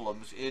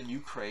problems in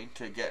Ukraine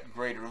to get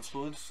greater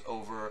influence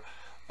over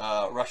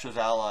Russia's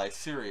ally,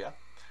 Syria.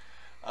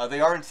 They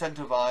are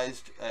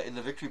incentivized in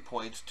the victory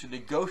points to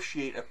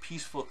negotiate a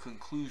peaceful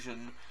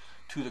conclusion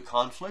to the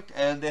conflict,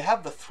 and they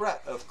have the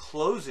threat of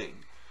closing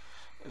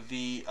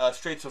the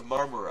Straits of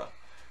Marmara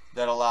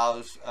that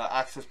allows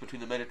access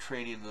between the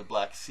Mediterranean and the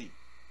Black Sea.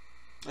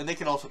 And they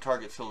can also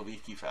target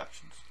Siloviki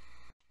factions.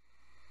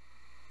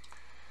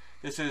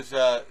 This is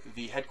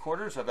the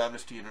headquarters of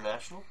Amnesty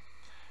International,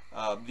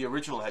 the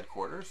original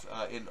headquarters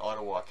in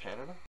Ottawa,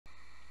 Canada.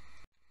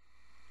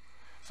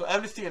 So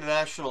Amnesty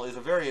International is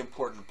a very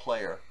important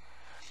player.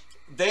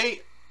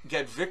 They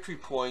get victory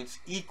points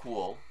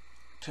equal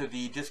to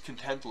the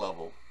discontent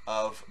level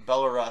of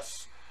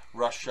Belarus,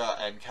 Russia,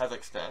 and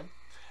Kazakhstan.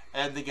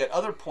 And they get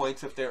other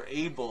points if they're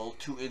able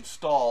to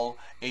install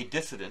a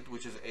dissident,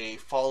 which is a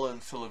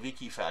fallen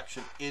Siloviki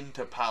faction,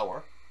 into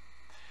power.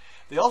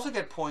 They also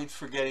get points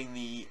for getting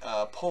the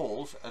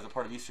Poles as a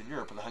part of Eastern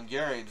Europe and the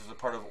Hungarians as a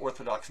part of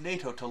Orthodox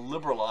NATO to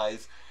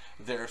liberalize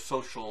their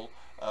social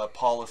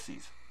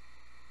policies.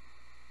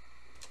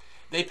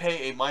 They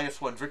pay a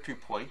 -1 victory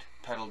point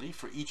penalty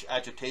for each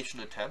agitation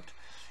attempt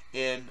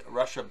in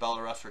Russia,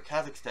 Belarus, or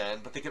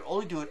Kazakhstan, but they can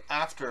only do it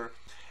after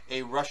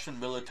a Russian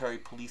military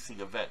policing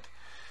event.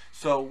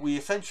 So we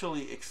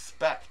essentially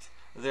expect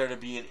there to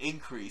be an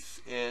increase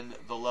in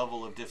the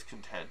level of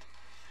discontent.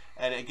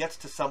 And it gets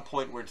to some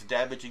point where it's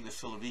damaging the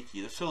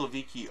Siloviki. The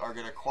Siloviki are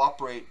going to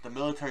cooperate, the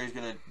military is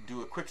going to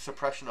do a quick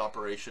suppression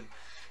operation,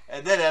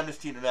 and then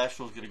Amnesty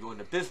International is going to go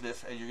into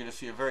business, and you're going to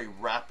see a very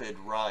rapid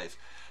rise.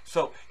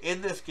 So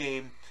in this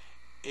game,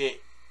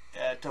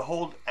 to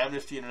hold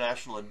Amnesty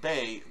International at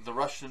bay, the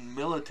Russian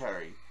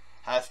military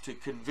has to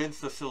convince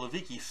the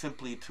Siloviki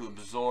simply to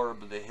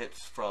absorb the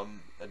hits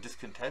from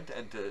discontent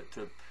and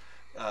to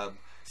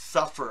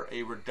suffer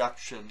a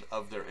reduction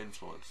of their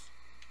influence.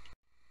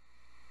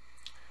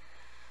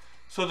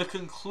 So the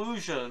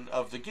conclusion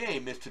of the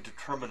game is to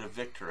determine a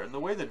victor, and the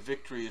way that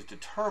victory is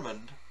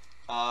determined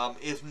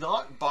is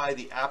not by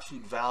the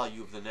absolute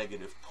value of the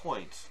negative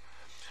points,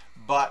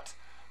 but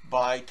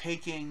by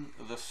taking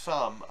the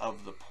sum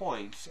of the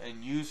points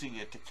and using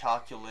it to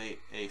calculate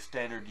a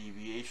standard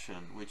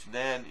deviation, which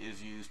then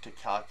is used to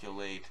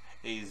calculate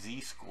a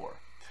z-score,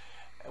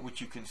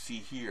 which you can see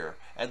here.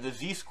 And the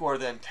z-score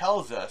then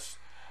tells us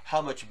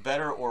how much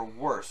better or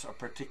worse a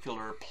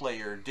particular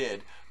player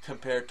did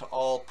compared to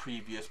all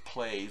previous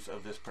plays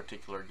of this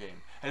particular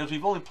game. And as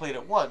we've only played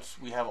it once,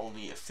 we have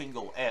only a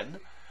single n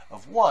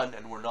of 1,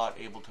 and we're not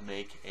able to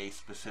make a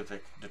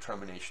specific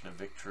determination of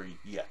victory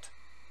yet.